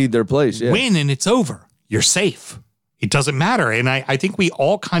guaranteed their place. Yeah. Win and it's over. You're safe. It doesn't matter. And I think we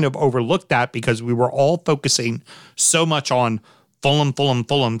all kind of overlooked that because we were all focusing so much on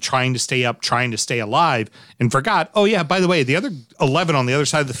Fulham, trying to stay up, trying to stay alive, and forgot, oh, yeah, by the way, the other 11 on the other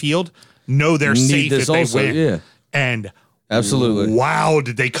side of the field know they're safe if they win. Yeah. And absolutely. Wow,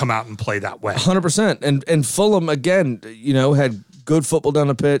 did they come out and play that way. 100%. And Fulham, again, had good football down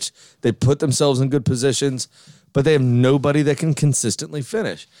the pitch. They put themselves in good positions, but they have nobody that can consistently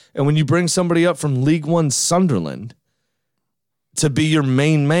finish. And when you bring somebody up from League One Sunderland to be your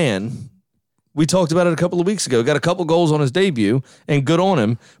main man, we talked about it a couple of weeks ago. Got a couple goals on his debut, and good on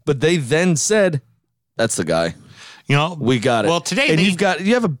him. But they then said, "That's the guy. We got it." Well, today and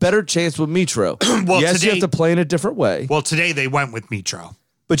you have a better chance with Mitro. Yes, you have to play in a different way. Well, today they went with Mitro,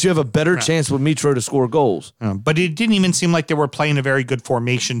 but you have a better chance with Mitro to score goals. But it didn't even seem like they were playing a very good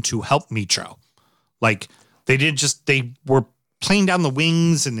formation to help Mitro. Like they were playing down the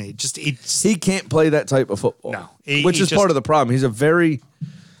wings, and he can't play that type of football. No, which is part of the problem. He's a very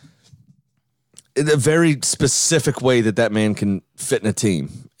specific way that man can fit in a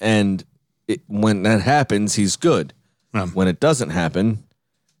team. And when that happens, he's good. When it doesn't happen,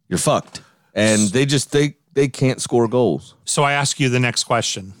 you're fucked. And they can't score goals. So I ask you the next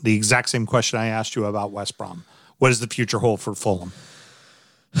question, the exact same question I asked you about West Brom. What does the future hold for Fulham?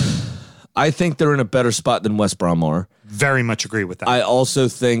 I think they're in a better spot than West Brom are. Very much agree with that. I also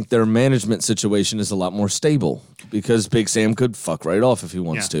think their management situation is a lot more stable because Big Sam could fuck right off if he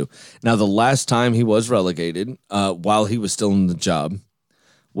wants to. Now, the last time he was relegated, while he was still in the job,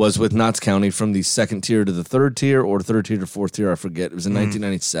 was with Notts County from the second tier to the third tier or third tier to fourth tier. I forget. It was in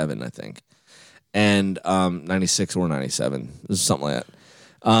 1997, I think. And 96 or 97. It was something like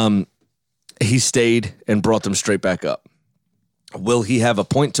that. He stayed and brought them straight back up. Will he have a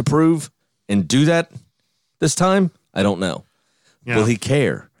point to prove and do that this time? I don't know. Yeah. Will he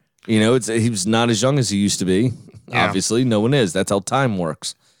care? He was not as young as he used to be. Yeah. Obviously, no one is. That's how time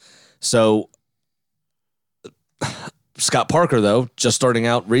works. So, Scott Parker, though, just starting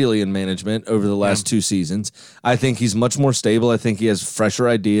out really in management over the last 2 seasons, I think he's much more stable. I think he has fresher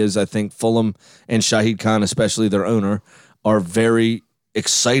ideas. I think Fulham and Shahid Khan, especially their owner, are very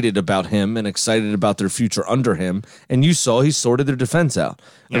excited about him and excited about their future under him. And you saw he sorted their defense out.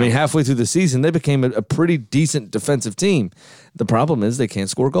 Yeah. I mean, halfway through the season, they became a pretty decent defensive team. The problem is they can't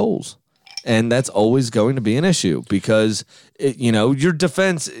score goals. And that's always going to be an issue because, your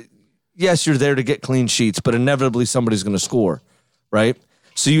defense, yes, you're there to get clean sheets, but inevitably somebody's going to score, right?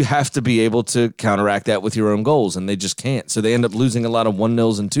 So you have to be able to counteract that with your own goals, and they just can't. So they end up losing a lot of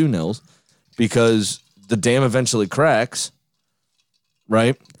 1-0s and 2-0s because the dam eventually cracks,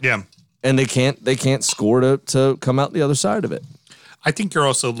 right? Yeah. And they can't score to come out the other side of it. I think you're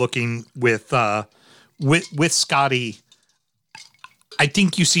also looking with Scotty. I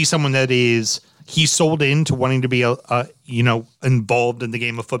think you see someone that he's sold into wanting to be involved in the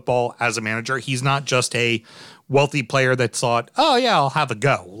game of football as a manager. He's not just a wealthy player that thought, oh yeah, I'll have a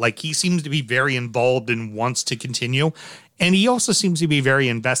go. Like, he seems to be very involved and wants to continue. And he also seems to be very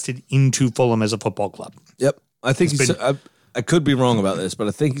invested into Fulham as a football club. Yep. I think I could be wrong about this, but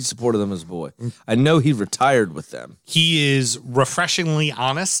I think he supported them as a boy. I know he retired with them. He is refreshingly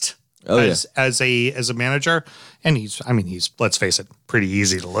honest as a manager. And he's let's face it, pretty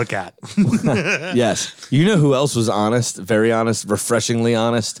easy to look at. Yes. You know who else was honest, very honest, refreshingly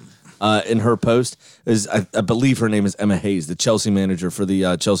honest in her post? Is I believe her name is Emma Hayes, the Chelsea manager for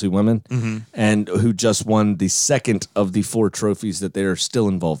the Chelsea women, and who just won the second of the 4 trophies that they are still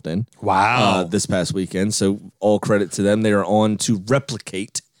involved in. Wow. This past weekend. So all credit to them. They are on to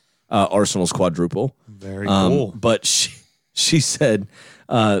replicate Arsenal's quadruple. Very cool. But she said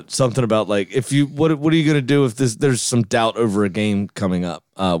something about, like, if you what are you going to do if there's some doubt over a game coming up,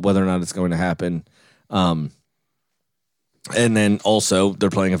 whether or not it's going to happen. And then also they're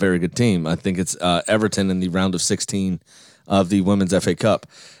playing a very good team. I think it's Everton in the round of 16 of the Women's FA Cup.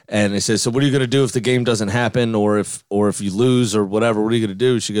 And it says, so what are you going to do if the game doesn't happen, or if you lose or whatever? What are you going to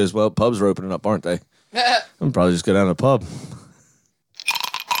do? She goes, well, pubs are opening up, aren't they? I'm probably just go down to a pub.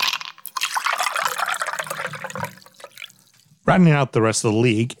 Rounding out the rest of the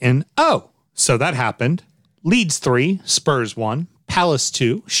league, and so that happened. Leeds 3, Spurs 1, Palace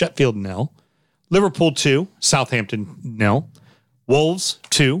 2, Sheffield 0, Liverpool 2, Southampton 0, Wolves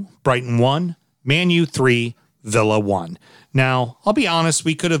 2, Brighton 1, Man U 3, Villa 1. Now, I'll be honest,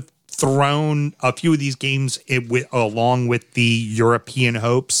 we could have thrown a few of these games along with the European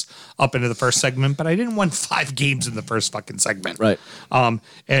hopes up into the first segment, but I didn't want 5 games in the first fucking segment. Right.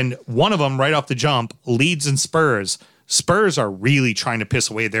 And one of them right off the jump, Leeds and Spurs. Spurs are really trying to piss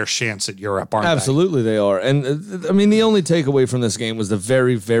away their chance at Europe, aren't Absolutely they are. And I mean, the only takeaway from this game was the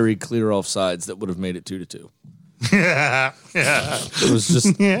very, very clear offsides that would have made it 2-2. Yeah. It was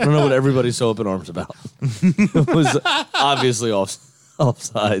just, I don't know what everybody's so up in arms about. It was obviously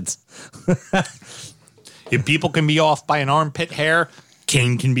offsides. If people can be off by an armpit hair,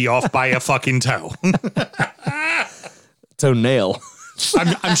 Kane can be off by a fucking toe. Toenail.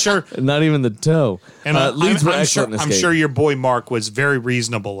 I'm sure. Not even the toe. And Leeds were excellent in this I'm game. sure your boy Mark was very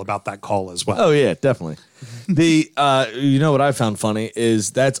reasonable about that call as well. Oh, yeah, definitely. You know what I found funny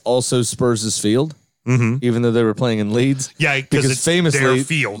is that's also Spurs' field, even though they were playing in Leeds. Yeah, because it's famously, their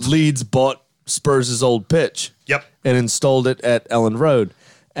field. Leeds bought Spurs' old pitch. Yep. And installed it at Ellen Road.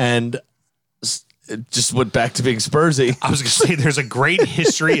 And it just went back to being Spursy. I was going to say there's a great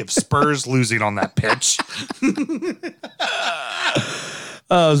history of Spurs losing on that pitch.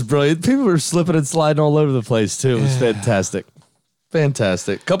 Oh, it was brilliant. People were slipping and sliding all over the place, too. It was fantastic.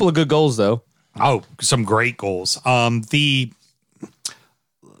 Fantastic. Couple of good goals, though. Oh, some great goals. The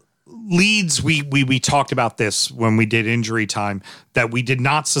Leeds, we talked about this when we did injury time, that we did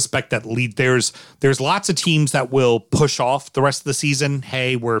not suspect that there's lots of teams that will push off the rest of the season.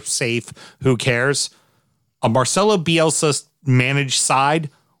 Hey, we're safe. Who cares? A Marcelo Bielsa managed side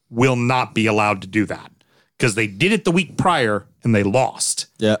will not be allowed to do that because they did it the week prior and they lost.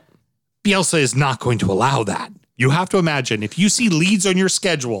 Yeah. Bielsa is not going to allow that. You have to imagine if you see Leeds on your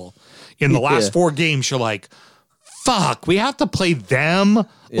schedule in the last 4 games, you're like, fuck, we have to play them. Yep.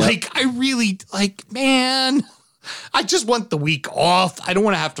 Like, I really, man, I just want the week off. I don't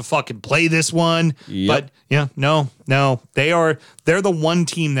want to have to fucking play this one. Yep. But yeah, no, they're the one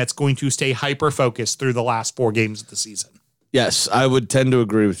team that's going to stay hyper focused through the last 4 games of the season. Yes, I would tend to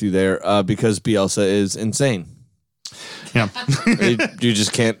agree with you there because Bielsa is insane. Yeah. You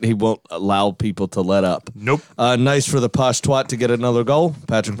just can't, he won't allow people to let up. Nope. Nice for the posh twat to get another goal.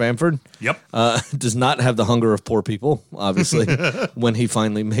 Patrick Bamford. Yep. Does not have the hunger of poor people, obviously, when he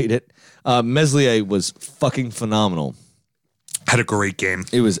finally made it. Meslier was fucking phenomenal. Had a great game.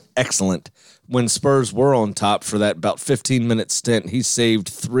 It was excellent. When Spurs were on top for that about 15-minute stint, he saved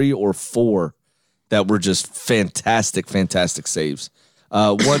 3 or 4 that were just fantastic saves.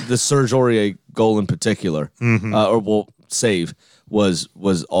 The Serge Aurier goal in particular, save was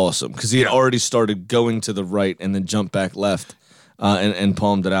awesome because he had already started going to the right and then jumped back left and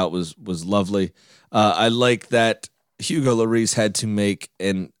palmed it out was lovely. I like that Hugo Lloris had to make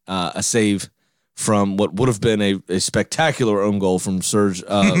a save from what would have been a spectacular own goal from Serge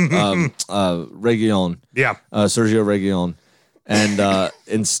Reguilon. Yeah. Sergio Reguilon. And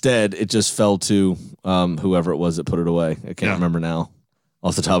instead, it just fell to whoever it was that put it away. I can't remember now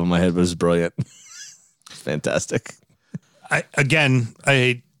off the top of my head, but it was brilliant. Fantastic.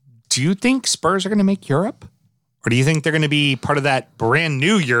 Do you think Spurs are going to make Europe? Or do you think they're going to be part of that brand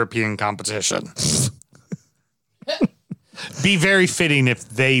new European competition? Be very fitting if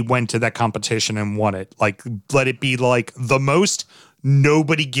they went to that competition and won it. Like, let it be like the most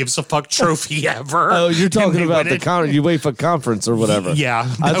nobody gives a fuck trophy ever. Oh, you're talking about the UEFA conference or whatever. Yeah.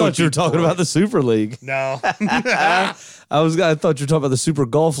 I thought you were talking about the Super League. No. I thought you were talking about the Super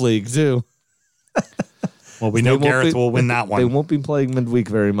Golf League too. Well, we know Gareth will win that one. They won't be playing midweek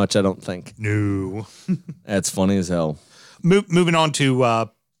very much, I don't think. No. That's funny as hell. Moving on to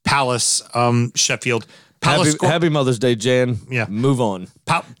Palace, Sheffield. Happy Mother's Day, Jan. Yeah. Move on.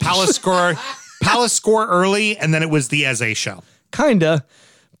 Palace score early, and then it was the Eze show. Kinda.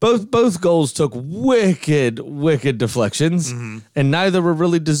 Both goals took wicked deflections, and neither were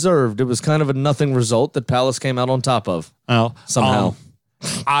really deserved. It was kind of a nothing result that Palace came out on top of. Oh, somehow.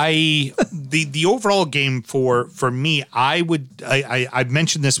 The overall game for me, I've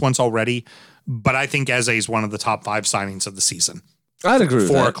mentioned this once already, but I think Eze is one of the top 5 signings of the season. I'd agree with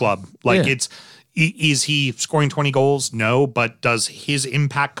that. For a club. Is he scoring 20 goals? No, but does his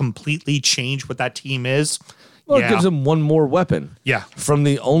impact completely change what that team is? Well, it gives them one more weapon. Yeah. From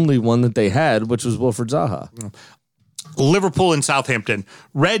the only one that they had, which was Wilfred Zaha. Liverpool and Southampton.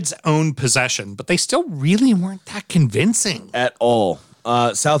 Reds owned possession, but they still really weren't that convincing. At all.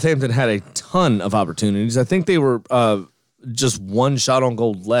 Southampton had a ton of opportunities. I think they were just one shot on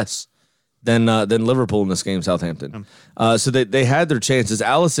goal less than Liverpool in this game, Southampton. So they had their chances.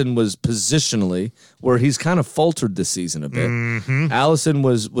 Alisson was positionally where he's kind of faltered this season a bit. Alisson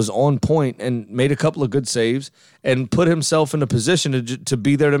was on point and made a couple of good saves and put himself in a position to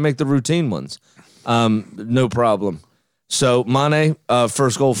be there to make the routine ones. No problem. So Mane,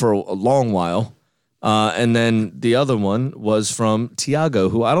 first goal for a long while. And then the other one was from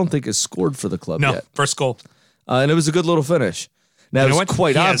Thiago, who I don't think has scored for the club yet. First goal. And it was a good little finish. Now, it was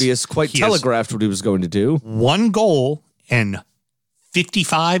quite obvious, quite telegraphed what he was going to do. 1 goal and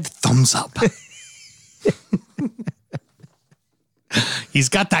 55 thumbs up. He's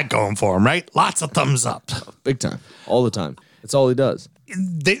got that going for him, right? Lots of thumbs up. Big time. All the time. That's all he does.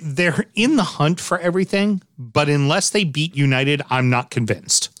 They're in the hunt for everything, but unless they beat United, I'm not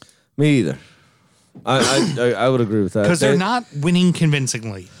convinced. Me either. I would agree with that. Because they're not winning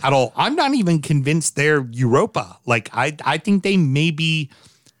convincingly at all. I'm not even convinced they're Europa. Like, I think they may be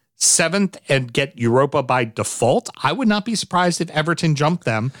 7th and get Europa by default. I would not be surprised if Everton jumped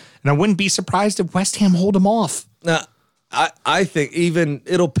them, and I wouldn't be surprised if West Ham hold them off. Now, I think even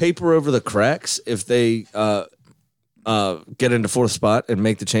it'll paper over the cracks if they get into 4th spot and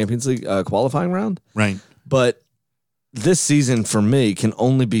make the Champions League qualifying round. Right. But this season, for me, can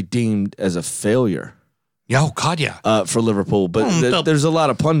only be deemed as a failure. Yeah, oh, God, yeah. For Liverpool. But there's a lot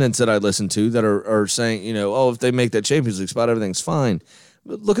of pundits that I listen to that are saying, if they make that Champions League spot, everything's fine.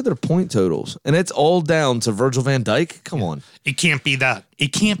 But look at their point totals. And it's all down to Virgil van Dijk. Come on. It can't be that.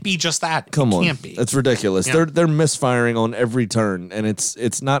 It can't be just that. Come on. It can't be. That's ridiculous. Yeah. They're misfiring on every turn, and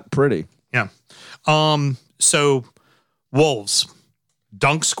it's not pretty. Yeah. So, Wolves.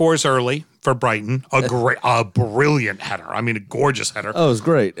 Dunk scores early for Brighton. A brilliant header. I mean, a gorgeous header. Oh, it was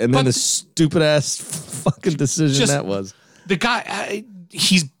great. And then the stupid ass fucking decision that was. The guy,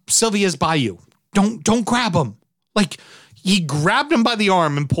 he's Sylvia's by you. Don't grab him. Like, he grabbed him by the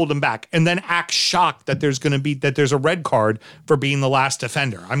arm and pulled him back, and then acts shocked that there's a red card for being the last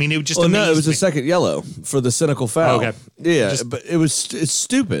defender. I mean, it just amazed it was me. a second yellow for the cynical foul. Okay. Yeah, but it's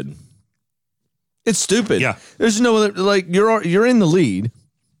stupid. It's stupid. Yeah. There's no other, like, you're in the lead.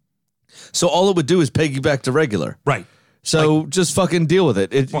 So all it would do is peg you back to regular. Right. So just fucking deal with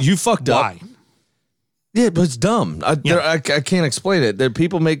it. You fucked up. Why? Yeah, but it's dumb. I can't explain it.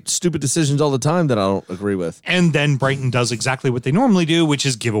 People make stupid decisions all the time that I don't agree with. And then Brighton does exactly what they normally do, which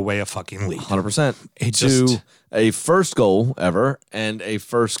is give away a fucking lead. 100%. It to just a first goal ever and a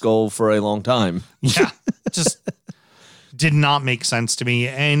first goal for a long time. Yeah. Just did not make sense to me.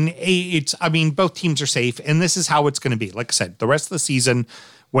 And both teams are safe, and this is how it's going to be. Like I said, the rest of the season,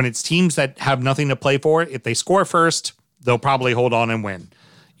 when it's teams that have nothing to play for, if they score first, they'll probably hold on and win.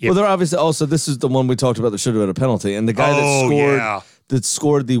 Well, they're obviously also, this is the one we talked about that should have been a penalty. And the guy that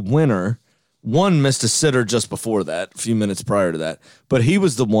scored the winner, one missed a sitter just before that, a few minutes prior to that. But he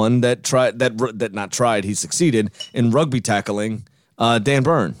was the one that he succeeded in rugby tackling Dan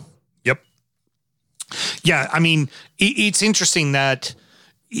Burn. Yep. Yeah, I mean, it's interesting that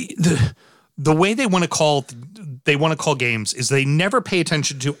the way they want to call games is they never pay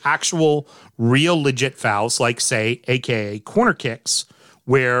attention to actual real legit fouls, like say, AKA corner kicks,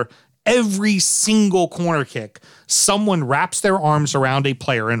 where every single corner kick, someone wraps their arms around a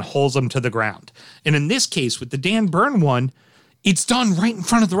player and holds them to the ground. And in this case, with the Dan Burn one, it's done right in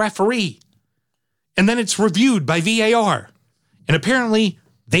front of the referee. And then it's reviewed by VAR. And apparently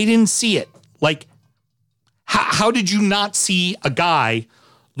they didn't see it. Like, how did you not see a guy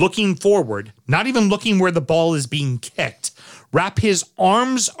looking forward, not even looking where the ball is being kicked, wrap his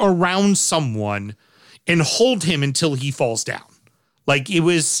arms around someone and hold him until he falls down? Like,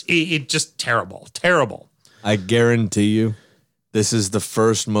 it just terrible. I guarantee you, this is the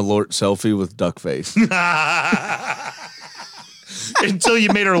first Malort selfie with duck face. Until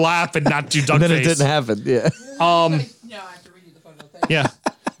you made her laugh and not do duck Then face. it didn't happen. Yeah. Yeah.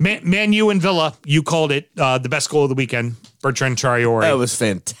 Man U and Villa, you called it the best goal of the weekend. Bertrand Traore. That was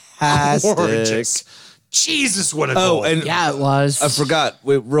fantastic. Gorgeous. Jesus, what a goal. Oh, and Yeah, it was. I forgot,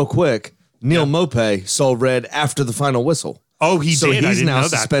 real quick, Neil Maupay saw red after the final whistle. Oh, he So did. I he's didn't now know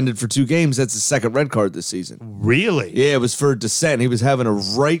that. suspended for 2 games. That's his second red card this season. Really? Yeah, it was for dissent. He was having a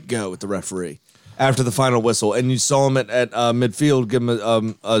right go with the referee after the final whistle, and you saw him at midfield give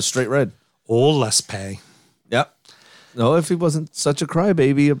him a straight red. Oh, less pay. Yep. No, if he wasn't such a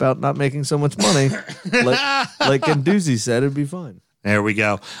crybaby about not making so much money, like Ganduzzi said, it'd be fine. There we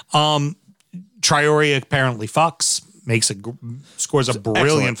go. Traore apparently fucks, scores a brilliant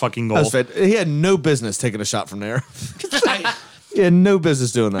Excellent. fucking That goal. was fit. He had no business taking a shot from there. He had no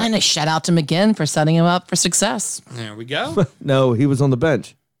business doing that. And a shout out to McGinn for setting him up for success. There we go. No, he was on the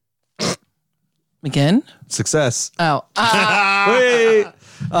bench. McGinn? Success. Oh, Wait,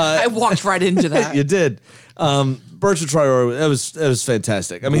 I walked right into that. you did. Bertrand Traore, that was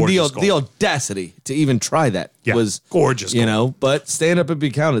fantastic. I mean, Gorgeous the audacity to even try that was gorgeous. You know, but stand up and be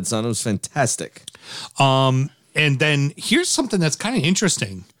counted, son. It was fantastic. And then here's something that's kind of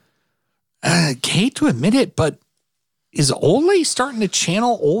interesting. Hate to admit it, but is Ole starting to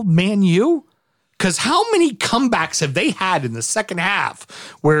channel old Man U? Because how many comebacks have they had in the second half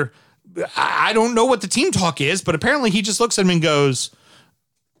where I don't know what the team talk is, but apparently he just looks at him and goes,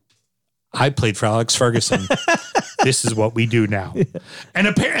 I played for Alex Ferguson. This is what we do now. Yeah.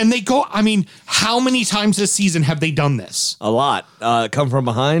 And they go, I mean, how many times this season have they done this? A lot. Come from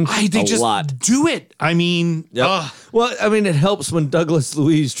behind? They just lot. do it. I mean, Yep. Well, I mean, it helps when Douglas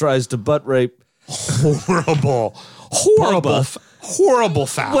Luiz tries to butt rape. horrible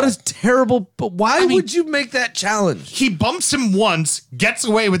foul. What is terrible, but why would you make that challenge? He bumps him once, gets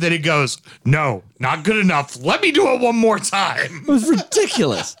away with it, and goes, no, not good enough. Let me do it one more time. It was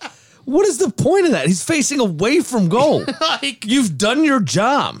ridiculous. What is the point of that? He's facing away from goal. You've done your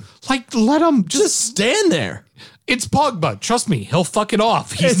job. Let him Just stand there. It's Pogba. Trust me, he'll fuck it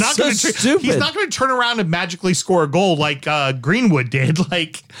off. He's It's not going so to. stupid. He's not going to turn around and magically score a goal like Greenwood did.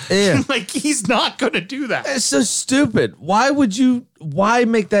 Yeah. He's not going to do that. It's so stupid. Why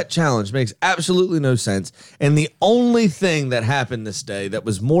make that challenge? Makes absolutely no sense. And the only thing that happened this day that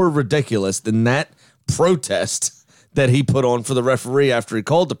was more ridiculous than that protest that he put on for the referee after he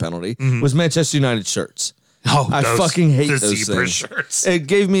called the penalty was Manchester United shirts. Oh, I fucking hate the those zebra things. shirts. It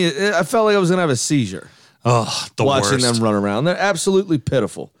gave me. I felt like I was gonna have a seizure Oh, the watching worst. them run around. They're absolutely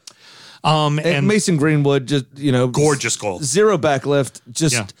pitiful. And Mason Greenwood just Gorgeous goal. 0 backlift,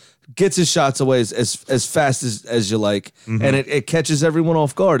 just Yeah. gets his shots away as fast as you like, and it catches everyone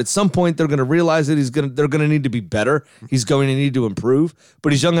off guard. At some point, they're going to realize that they're going to need to be better. He's going to need to improve,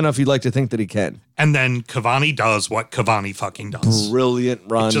 but he's young enough. He'd like to think that he can. And then Cavani does what Cavani fucking does. Brilliant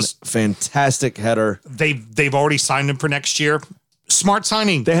run, fantastic header. They've already signed him for next year. Smart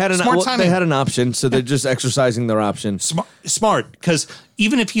signing. They had Smart signing. they had an option, so they're just exercising their option. Smart, because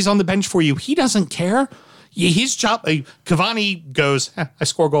even if he's on the bench for you, he doesn't care. His job, Cavani goes, I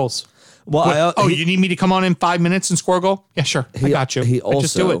score goals. Well, you need me to come on in 5 minutes and score a goal? Yeah, sure. I got you. He I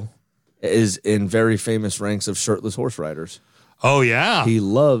just do it. also is in very famous ranks of shirtless horse riders. Oh, yeah. He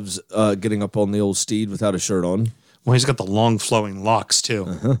loves getting up on the old steed without a shirt on. Well, he's got the long flowing locks, too.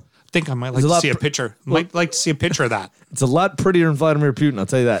 I think I might like to see a picture. Might like to see a picture of that. It's a lot prettier than Vladimir Putin, I'll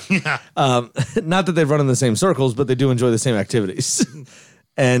tell you that. Yeah. Not that they run in the same circles, but they do enjoy the same activities.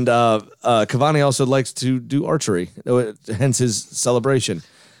 And Cavani also likes to do archery, hence his celebration.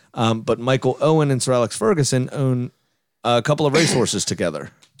 But Michael Owen and Sir Alex Ferguson own a couple of racehorses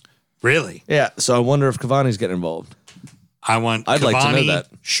together. Really? Yeah, so I wonder if Cavani's getting involved. I'd Cavani, like to know that.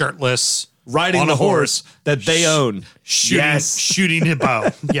 Shirtless, Riding on the a horse that they own. shooting, Yes. shooting a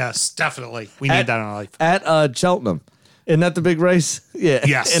bow. Yes, definitely. We need that in our life. At Cheltenham. Isn't that the big race? Yeah.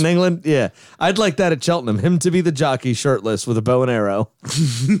 Yes. In England? Yeah. I'd like that at Cheltenham. Him to be the jockey shirtless with a bow and arrow.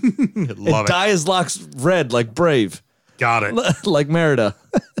 Love and it. dye his locks red like Brave. Got it. Like Merida.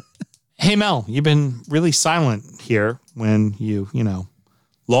 Hey, Mel, you've been really silent here when you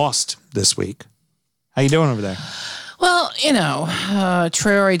lost this week. How you doing over there? Well,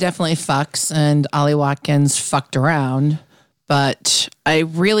 Traore definitely fucks, and Ollie Watkins fucked around. But I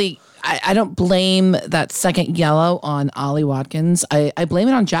don't blame that second yellow on Ollie Watkins. I blame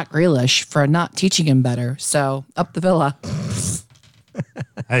it on Jack Grealish for not teaching him better. So up the Villa.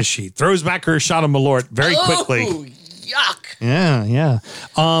 As she throws back her shot of Malort very quickly. Oh, yuck. Yeah.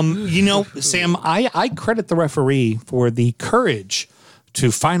 Sam, I credit the referee for the courage to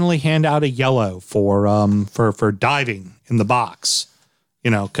finally hand out a yellow for diving in the box.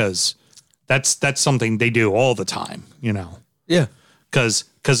 Because that's something they do all the time. Yeah. Because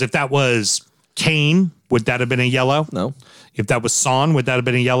if that was Kane, would that have been a yellow? No. If that was Son, would that have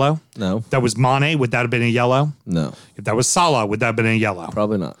been a yellow? No. If that was Mane, would that have been a yellow? No. If that was Salah, would that have been a yellow?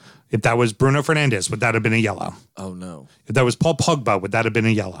 Probably not. If that was Bruno Fernandes, would that have been a yellow? Oh, no. If that was Paul Pogba, would that have been a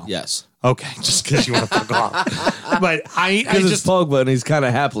yellow? Yes. Okay, just because you want to fuck off. But I Because it's just Pogba and he's kind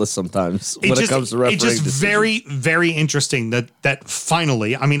of hapless sometimes when it comes to refereeing. It's just decisions. very, very interesting that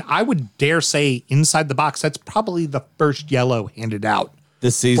finally, I would dare say inside the box, that's probably the first yellow handed out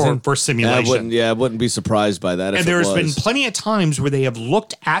this season for simulation. I wouldn't be surprised by that. And there's been plenty of times where they have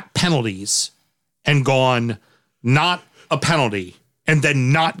looked at penalties and gone, not a penalty, and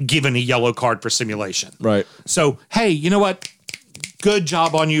then not given a yellow card for simulation. Right. So, hey, you know what? Good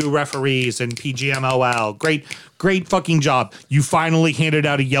job on you, referees and PGMOL. Great fucking job. You finally handed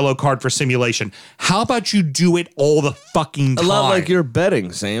out a yellow card for simulation. How about you do it all the fucking time? A lot like you're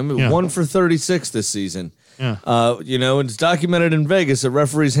betting, Sam. Yeah. 1 for 36 this season. Yeah. And it's documented in Vegas that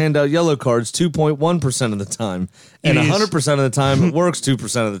referees hand out yellow cards 2.1% of the time. And It is. 100% of the time, it works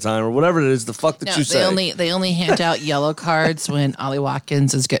 2% of the time, or whatever it is, the fuck that No, you say. they only hand out yellow cards when Ollie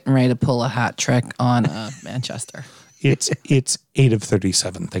Watkins is getting ready to pull a hat trick on Manchester. It's 8 of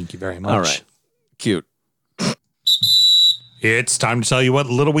 37. Thank you very much. All right. Cute. It's time to tell you what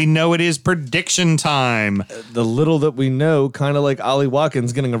little we know. It is prediction time. The little that we know, kind of like Ollie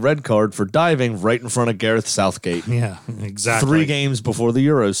Watkins getting a red card for diving right in front of Gareth Southgate. Yeah, exactly. 3 games before the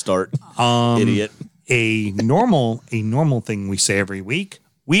Euros start. Idiot. A normal thing we say every week.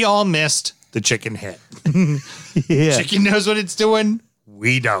 We all missed the chicken hit. Yeah. Chicken knows what it's doing.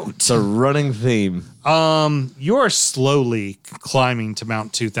 We don't. It's a running theme. You're slowly climbing to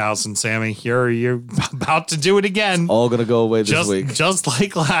Mount 2000, Sammy. You're about to do it again. All going to go away this week. Just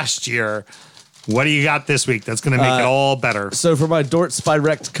like last year. What do you got this week that's going to make it all better? So for my Dort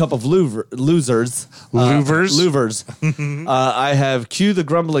Spirect Cup of Losers, I have Q the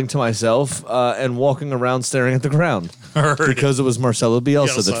grumbling to myself and walking around staring at the ground. Because it was Marcelo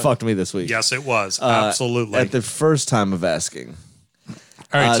Bielsa that fucked me this week. Yes, it was. Absolutely. At the first time of asking.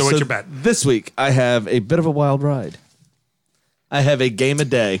 All right, so what's your bet? This week, I have a bit of a wild ride. I have a game a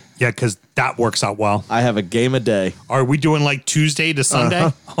day. Yeah, because that works out well. I have a game a day. Are we doing like Tuesday to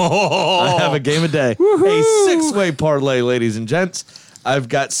Sunday? I have a game a day. A 6-way parlay, ladies and gents. I've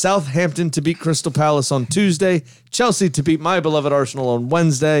got Southampton to beat Crystal Palace on Tuesday, Chelsea to beat my beloved Arsenal on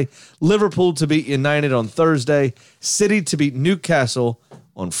Wednesday, Liverpool to beat United on Thursday, City to beat Newcastle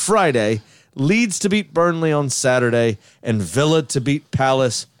on Friday, Leeds to beat Burnley on Saturday, and Villa to beat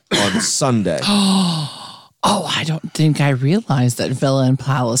Palace on Sunday. Oh, I don't think I realized that Villa and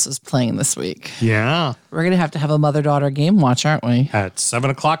Palace is playing this week. Yeah. We're going to have a mother-daughter game watch, aren't we? At 7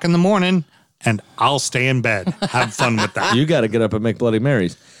 o'clock in the morning, and I'll stay in bed. Have fun with that. You got to get up and make Bloody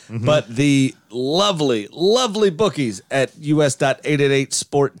Marys. Mm-hmm. But the lovely, lovely bookies at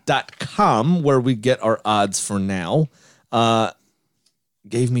us.888sport.com, where we get our odds for now,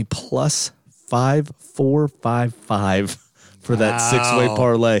 gave me plus 5,455 for that 6-way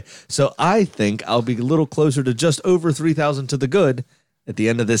parlay. So I think I'll be a little closer to just over 3,000 to the good at the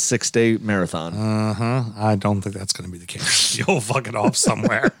end of this 6-day marathon. I don't think that's going to be the case. You'll fuck it off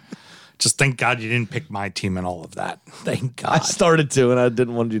somewhere. Just thank God you didn't pick my team and all of that. Thank God. I started to, and I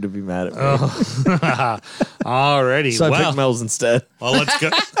didn't want you to be mad at me. Alrighty. So I picked Mel's instead. Well, let's go.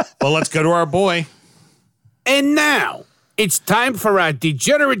 Let's go to our boy. And now, it's time for our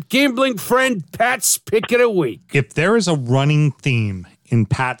degenerate gambling friend Pat's Pick of the Week. If there is a running theme in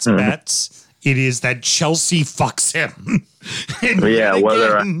Pat's bets, it is that Chelsea fucks him. And Yeah, yet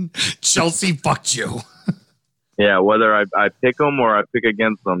whether again, Chelsea fucked you. Yeah, whether I pick them or I pick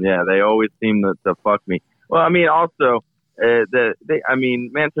against them, yeah, they always seem to fuck me. Well, I mean, also,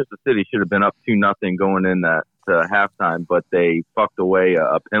 Manchester City should have been up 2-0 going in that to halftime, but they fucked away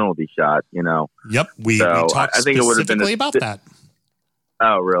a penalty shot. Yep, we talked I think it would have been specifically about that.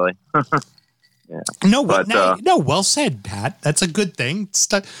 Oh, really? Yeah. No, well said, Pat. That's a good thing.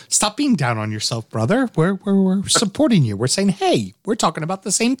 Stop being down on yourself, brother. We're supporting you. We're saying, hey, we're talking about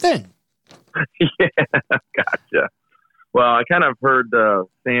the same thing. Yeah, gotcha. Well, I kind of heard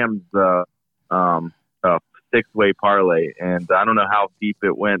Sam's 6-way parlay, and I don't know how deep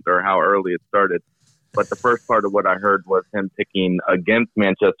it went or how early it started, but the first part of what I heard was him picking against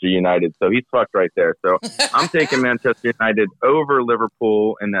Manchester United, so he's fucked right there. So I'm taking Manchester United over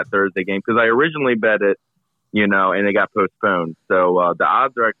Liverpool in that Thursday game because I originally bet it, and it got postponed. So the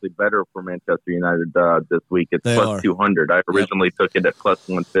odds are actually better for Manchester United this week. It's plus 200. I originally took it at plus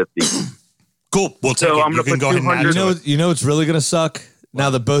 150. Cool. We'll take it. I'm going to put go ahead and $200. You know it's really going to suck? Now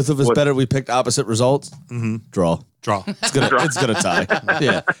that both of us better, we picked opposite results. Mm-hmm. Draw. It's gonna tie.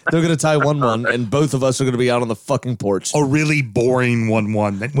 Yeah, they're gonna tie 1-1, and both of us are gonna be out on the fucking porch. A really boring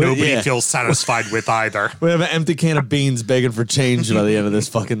 1-1 that nobody feels satisfied with either. We have an empty can of beans begging for change by the end of this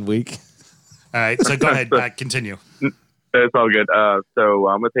fucking week. All right, so go ahead, Pat. Continue. It's all good. So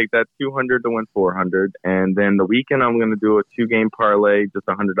I'm gonna take that 200 to win 400, and then the weekend I'm gonna do a 2-game parlay, just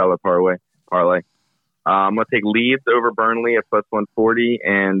 $100 parlay. I'm going to take Leeds over Burnley at plus 140,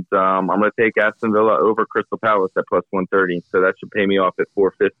 and I'm going to take Aston Villa over Crystal Palace at plus 130. So that should pay me off at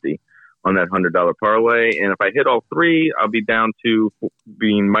 450 on that $100 parlay. And if I hit all three, I'll be down to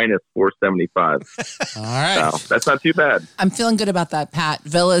being minus 475. All right. So that's not too bad. I'm feeling good about that, Pat.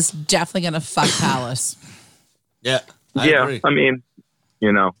 Villa's definitely going to fuck Palace. Yeah. I agree. I mean,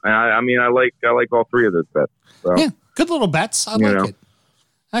 I like all three of those bets. So, yeah, good little bets. I like it.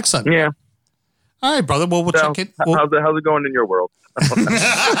 Excellent. Yeah. All right, brother. Well, we'll check it. How's it going in your world?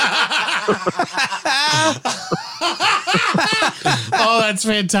 Oh, that's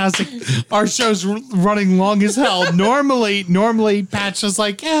fantastic. Our show's running long as hell. Normally, Pat's just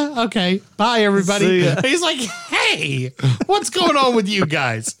like, yeah, okay, bye, everybody. He's like, hey, what's going on with you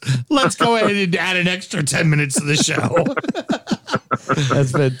guys? Let's go ahead and add an extra 10 minutes to the show.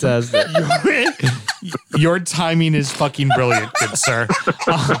 That's fantastic. Your timing is fucking brilliant, good sir.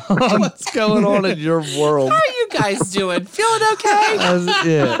 What's going on in your world? How are you guys doing? Feeling okay?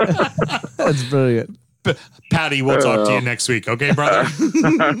 That's brilliant. Patty, we'll talk to you next week, okay, brother?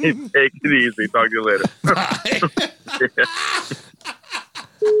 Take it easy. Talk to you later.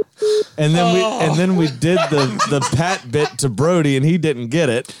 And then we did the Pat bit to Brody, and he didn't get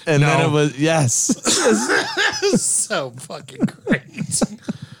it. And then it was so fucking great.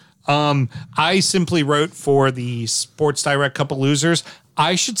 I simply wrote for the Sports Direct Couple Losers,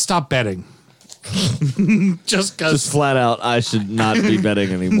 I should stop betting. Just flat out, I should not be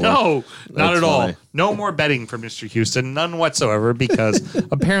betting anymore. No, not at all. funny. No more betting for Mr. Houston, none whatsoever, because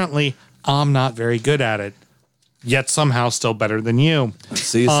apparently I'm not very good at it. Yet somehow still better than you.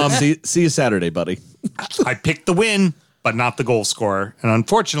 See you Saturday, buddy. I picked the win, but not the goal scorer. And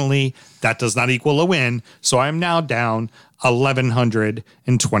unfortunately, that does not equal a win. So I'm now down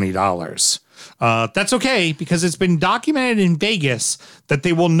 $1,120. That's okay, because it's been documented in Vegas that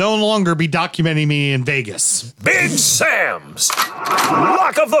they will no longer be documenting me in Vegas. Big Sam's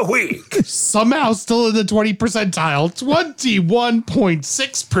Lock of the Week. Somehow still in the 20 percentile,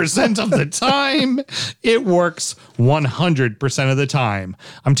 21.6% of the time. It works 100% of the time.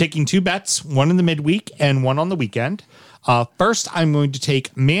 I'm taking 2 bets, one in the midweek and one on the weekend. First, I'm going to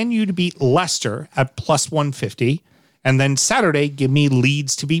take Man U to beat Leicester at plus 150. And then Saturday, give me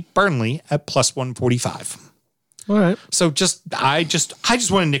Leeds to beat Burnley at plus 145. All right. So I just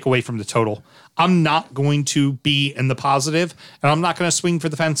want to nick away from the total. I'm not going to be in the positive, and I'm not going to swing for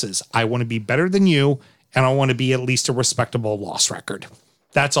the fences. I want to be better than you, and I want to be at least a respectable loss record.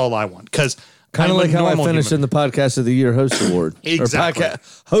 That's all I want. Because kind of like how I finished in the Podcast of the Year host award. Exactly. Or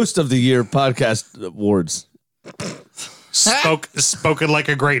host of the Year podcast awards. Spoken like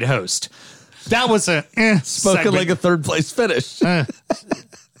a great host. That was a spoken segment. like a third place finish. That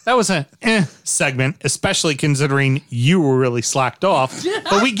was a segment, especially considering you were really slacked off.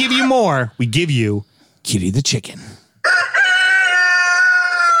 But we give you more. We give you Kitty the Chicken.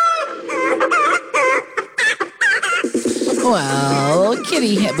 Well,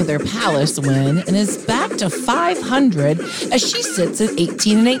 Kitty hit with her Palace win and is back to 500 as she sits at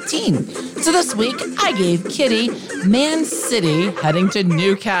 18-18. So this week, I gave Kitty Man City heading to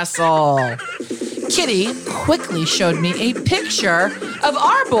Newcastle. Kitty quickly showed me a picture of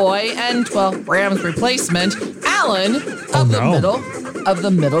our boy and, well, Rams replacement, Alan, of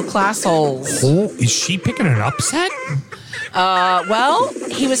the middle class holes. Oh, is she picking an upset? Well,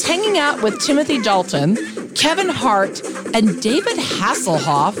 he was hanging out with Timothy Dalton, Kevin Hart, and David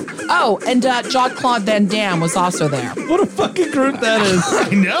Hasselhoff. Oh, and Jean-Claude Van Damme was also there. What a fucking group that is. I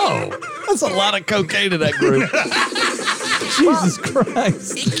know. That's a lot of cocaine in that group. Jesus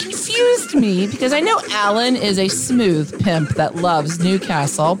Christ. It confused me because I know Alan is a smooth pimp that loves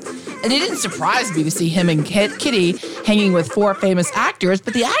Newcastle. And it didn't surprise me to see him and Kitty hanging with 4 famous actors,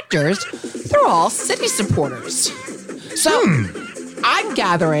 but the actors, they're all City supporters. So I'm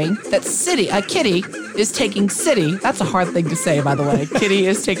gathering that Kitty is taking City. That's a hard thing to say, by the way. Kitty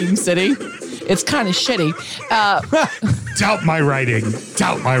is taking City. It's kind of shitty. Doubt my writing.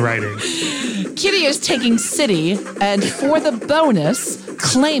 Doubt my writing. Kitty is taking City, and for the bonus,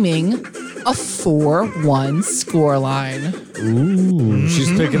 claiming a 4-1 scoreline. Ooh,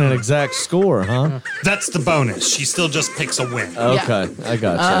 she's picking an exact score, huh? That's the bonus. She still just picks a win. Okay, I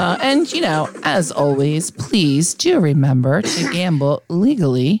gotcha. And, as always, please do remember to gamble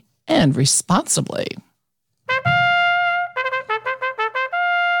legally and responsibly.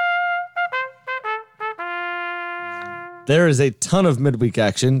 There is a ton of midweek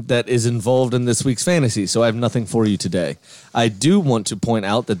action that is involved in this week's fantasy, so I have nothing for you today. I do want to point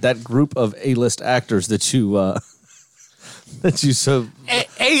out that group of A-list actors that you so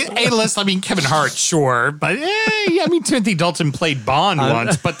A-list, I mean, Kevin Hart, sure. But, Timothy Dalton played Bond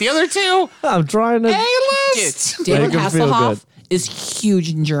once. But the other two, I'm trying to A-list. David Hasselhoff is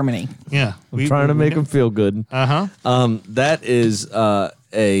huge in Germany. Yeah. I'm trying to make him feel good. Uh-huh. That is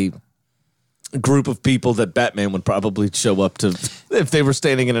a group of people that Batman would probably show up to if they were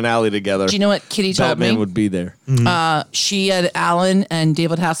standing in an alley together. Do you know what Kitty told Batman me? would be there. She had Alan and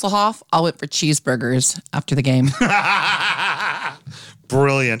David Hasselhoff. I went for cheeseburgers after the game.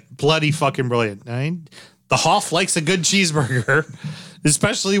 Brilliant. Bloody fucking brilliant. The Hoff likes a good cheeseburger,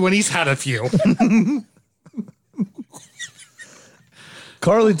 especially when he's had a few.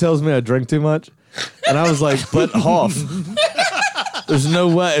 Carly tells me I drink too much, and I was like, but Hoff. There's no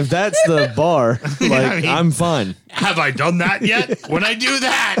way. If that's the bar, I'm fine. Have I done that yet? When I do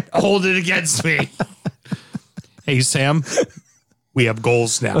that, hold it against me. Hey, Sam, we have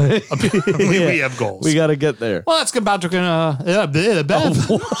goals now. Apparently, we have goals. We got to get there. Well, that's about to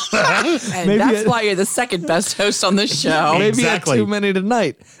And that's why you're the second best host on this show. Maybe Exactly. too many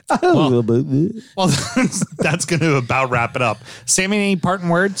tonight. Well, that's going to about wrap it up. Sammy, any parting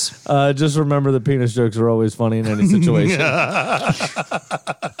words? Just remember the penis jokes are always funny in any situation.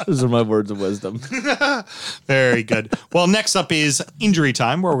 Those are my words of wisdom. Very good. Well, next up is Injury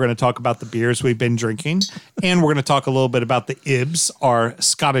Time, where we're going to talk about the beers we've been drinking. And we're going to talk a little bit about the Ibs, our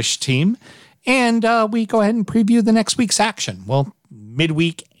Scottish team. And we go ahead and preview the next week's action. Well,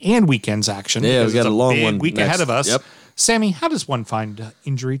 midweek and weekend's action. Yeah, we got It's a long big one week next. ahead of us. Yep. Sammy, how does one find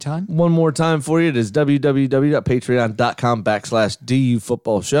Injury Time? One more time for you. It is www.patreon.com/DU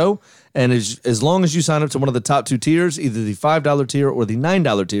Football Show. And as long as you sign up to one of the top 2 tiers, either the $5 tier or the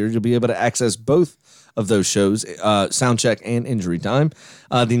 $9 tier, you'll be able to access both of those shows, Soundcheck and Injury Time.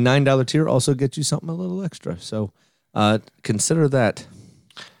 The $9 tier also gets you something a little extra. So consider that.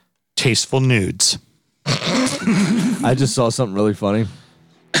 Tasteful nudes. I just saw something really funny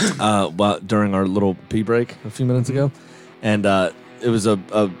during our little pee break a few minutes ago. And it was a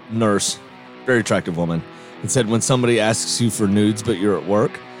nurse, very attractive woman, and said when somebody asks you for nudes but you're at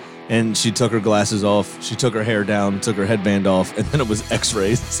work, and she took her glasses off, she took her hair down, took her headband off, and then it was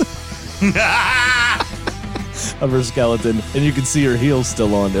x-rays of her skeleton, and you could see her heels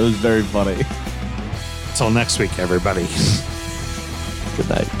still on. It was very funny. Until next week, everybody. Good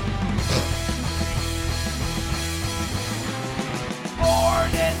night.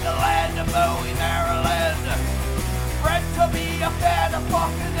 Born in the land of Bowie, Maryland. Bred to be a fan of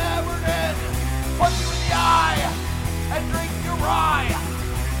fucking Everton. Punch you in the eye and drink your rye.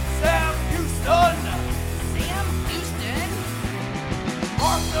 Sam Houston. Sam Houston.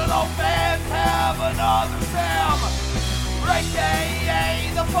 Arsenal fans have another Sam.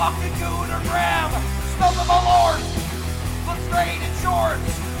 AKA the fucking Gooner Graham. Smells of a lord. Looks great in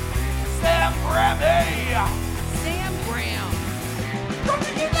shorts. Sam Grammy. Sam Graham.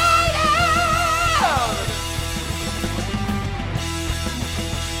 Brooklyn United!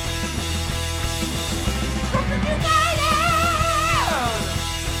 Brooklyn United!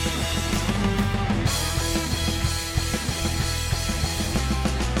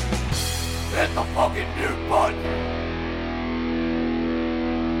 Hit the fucking mute button!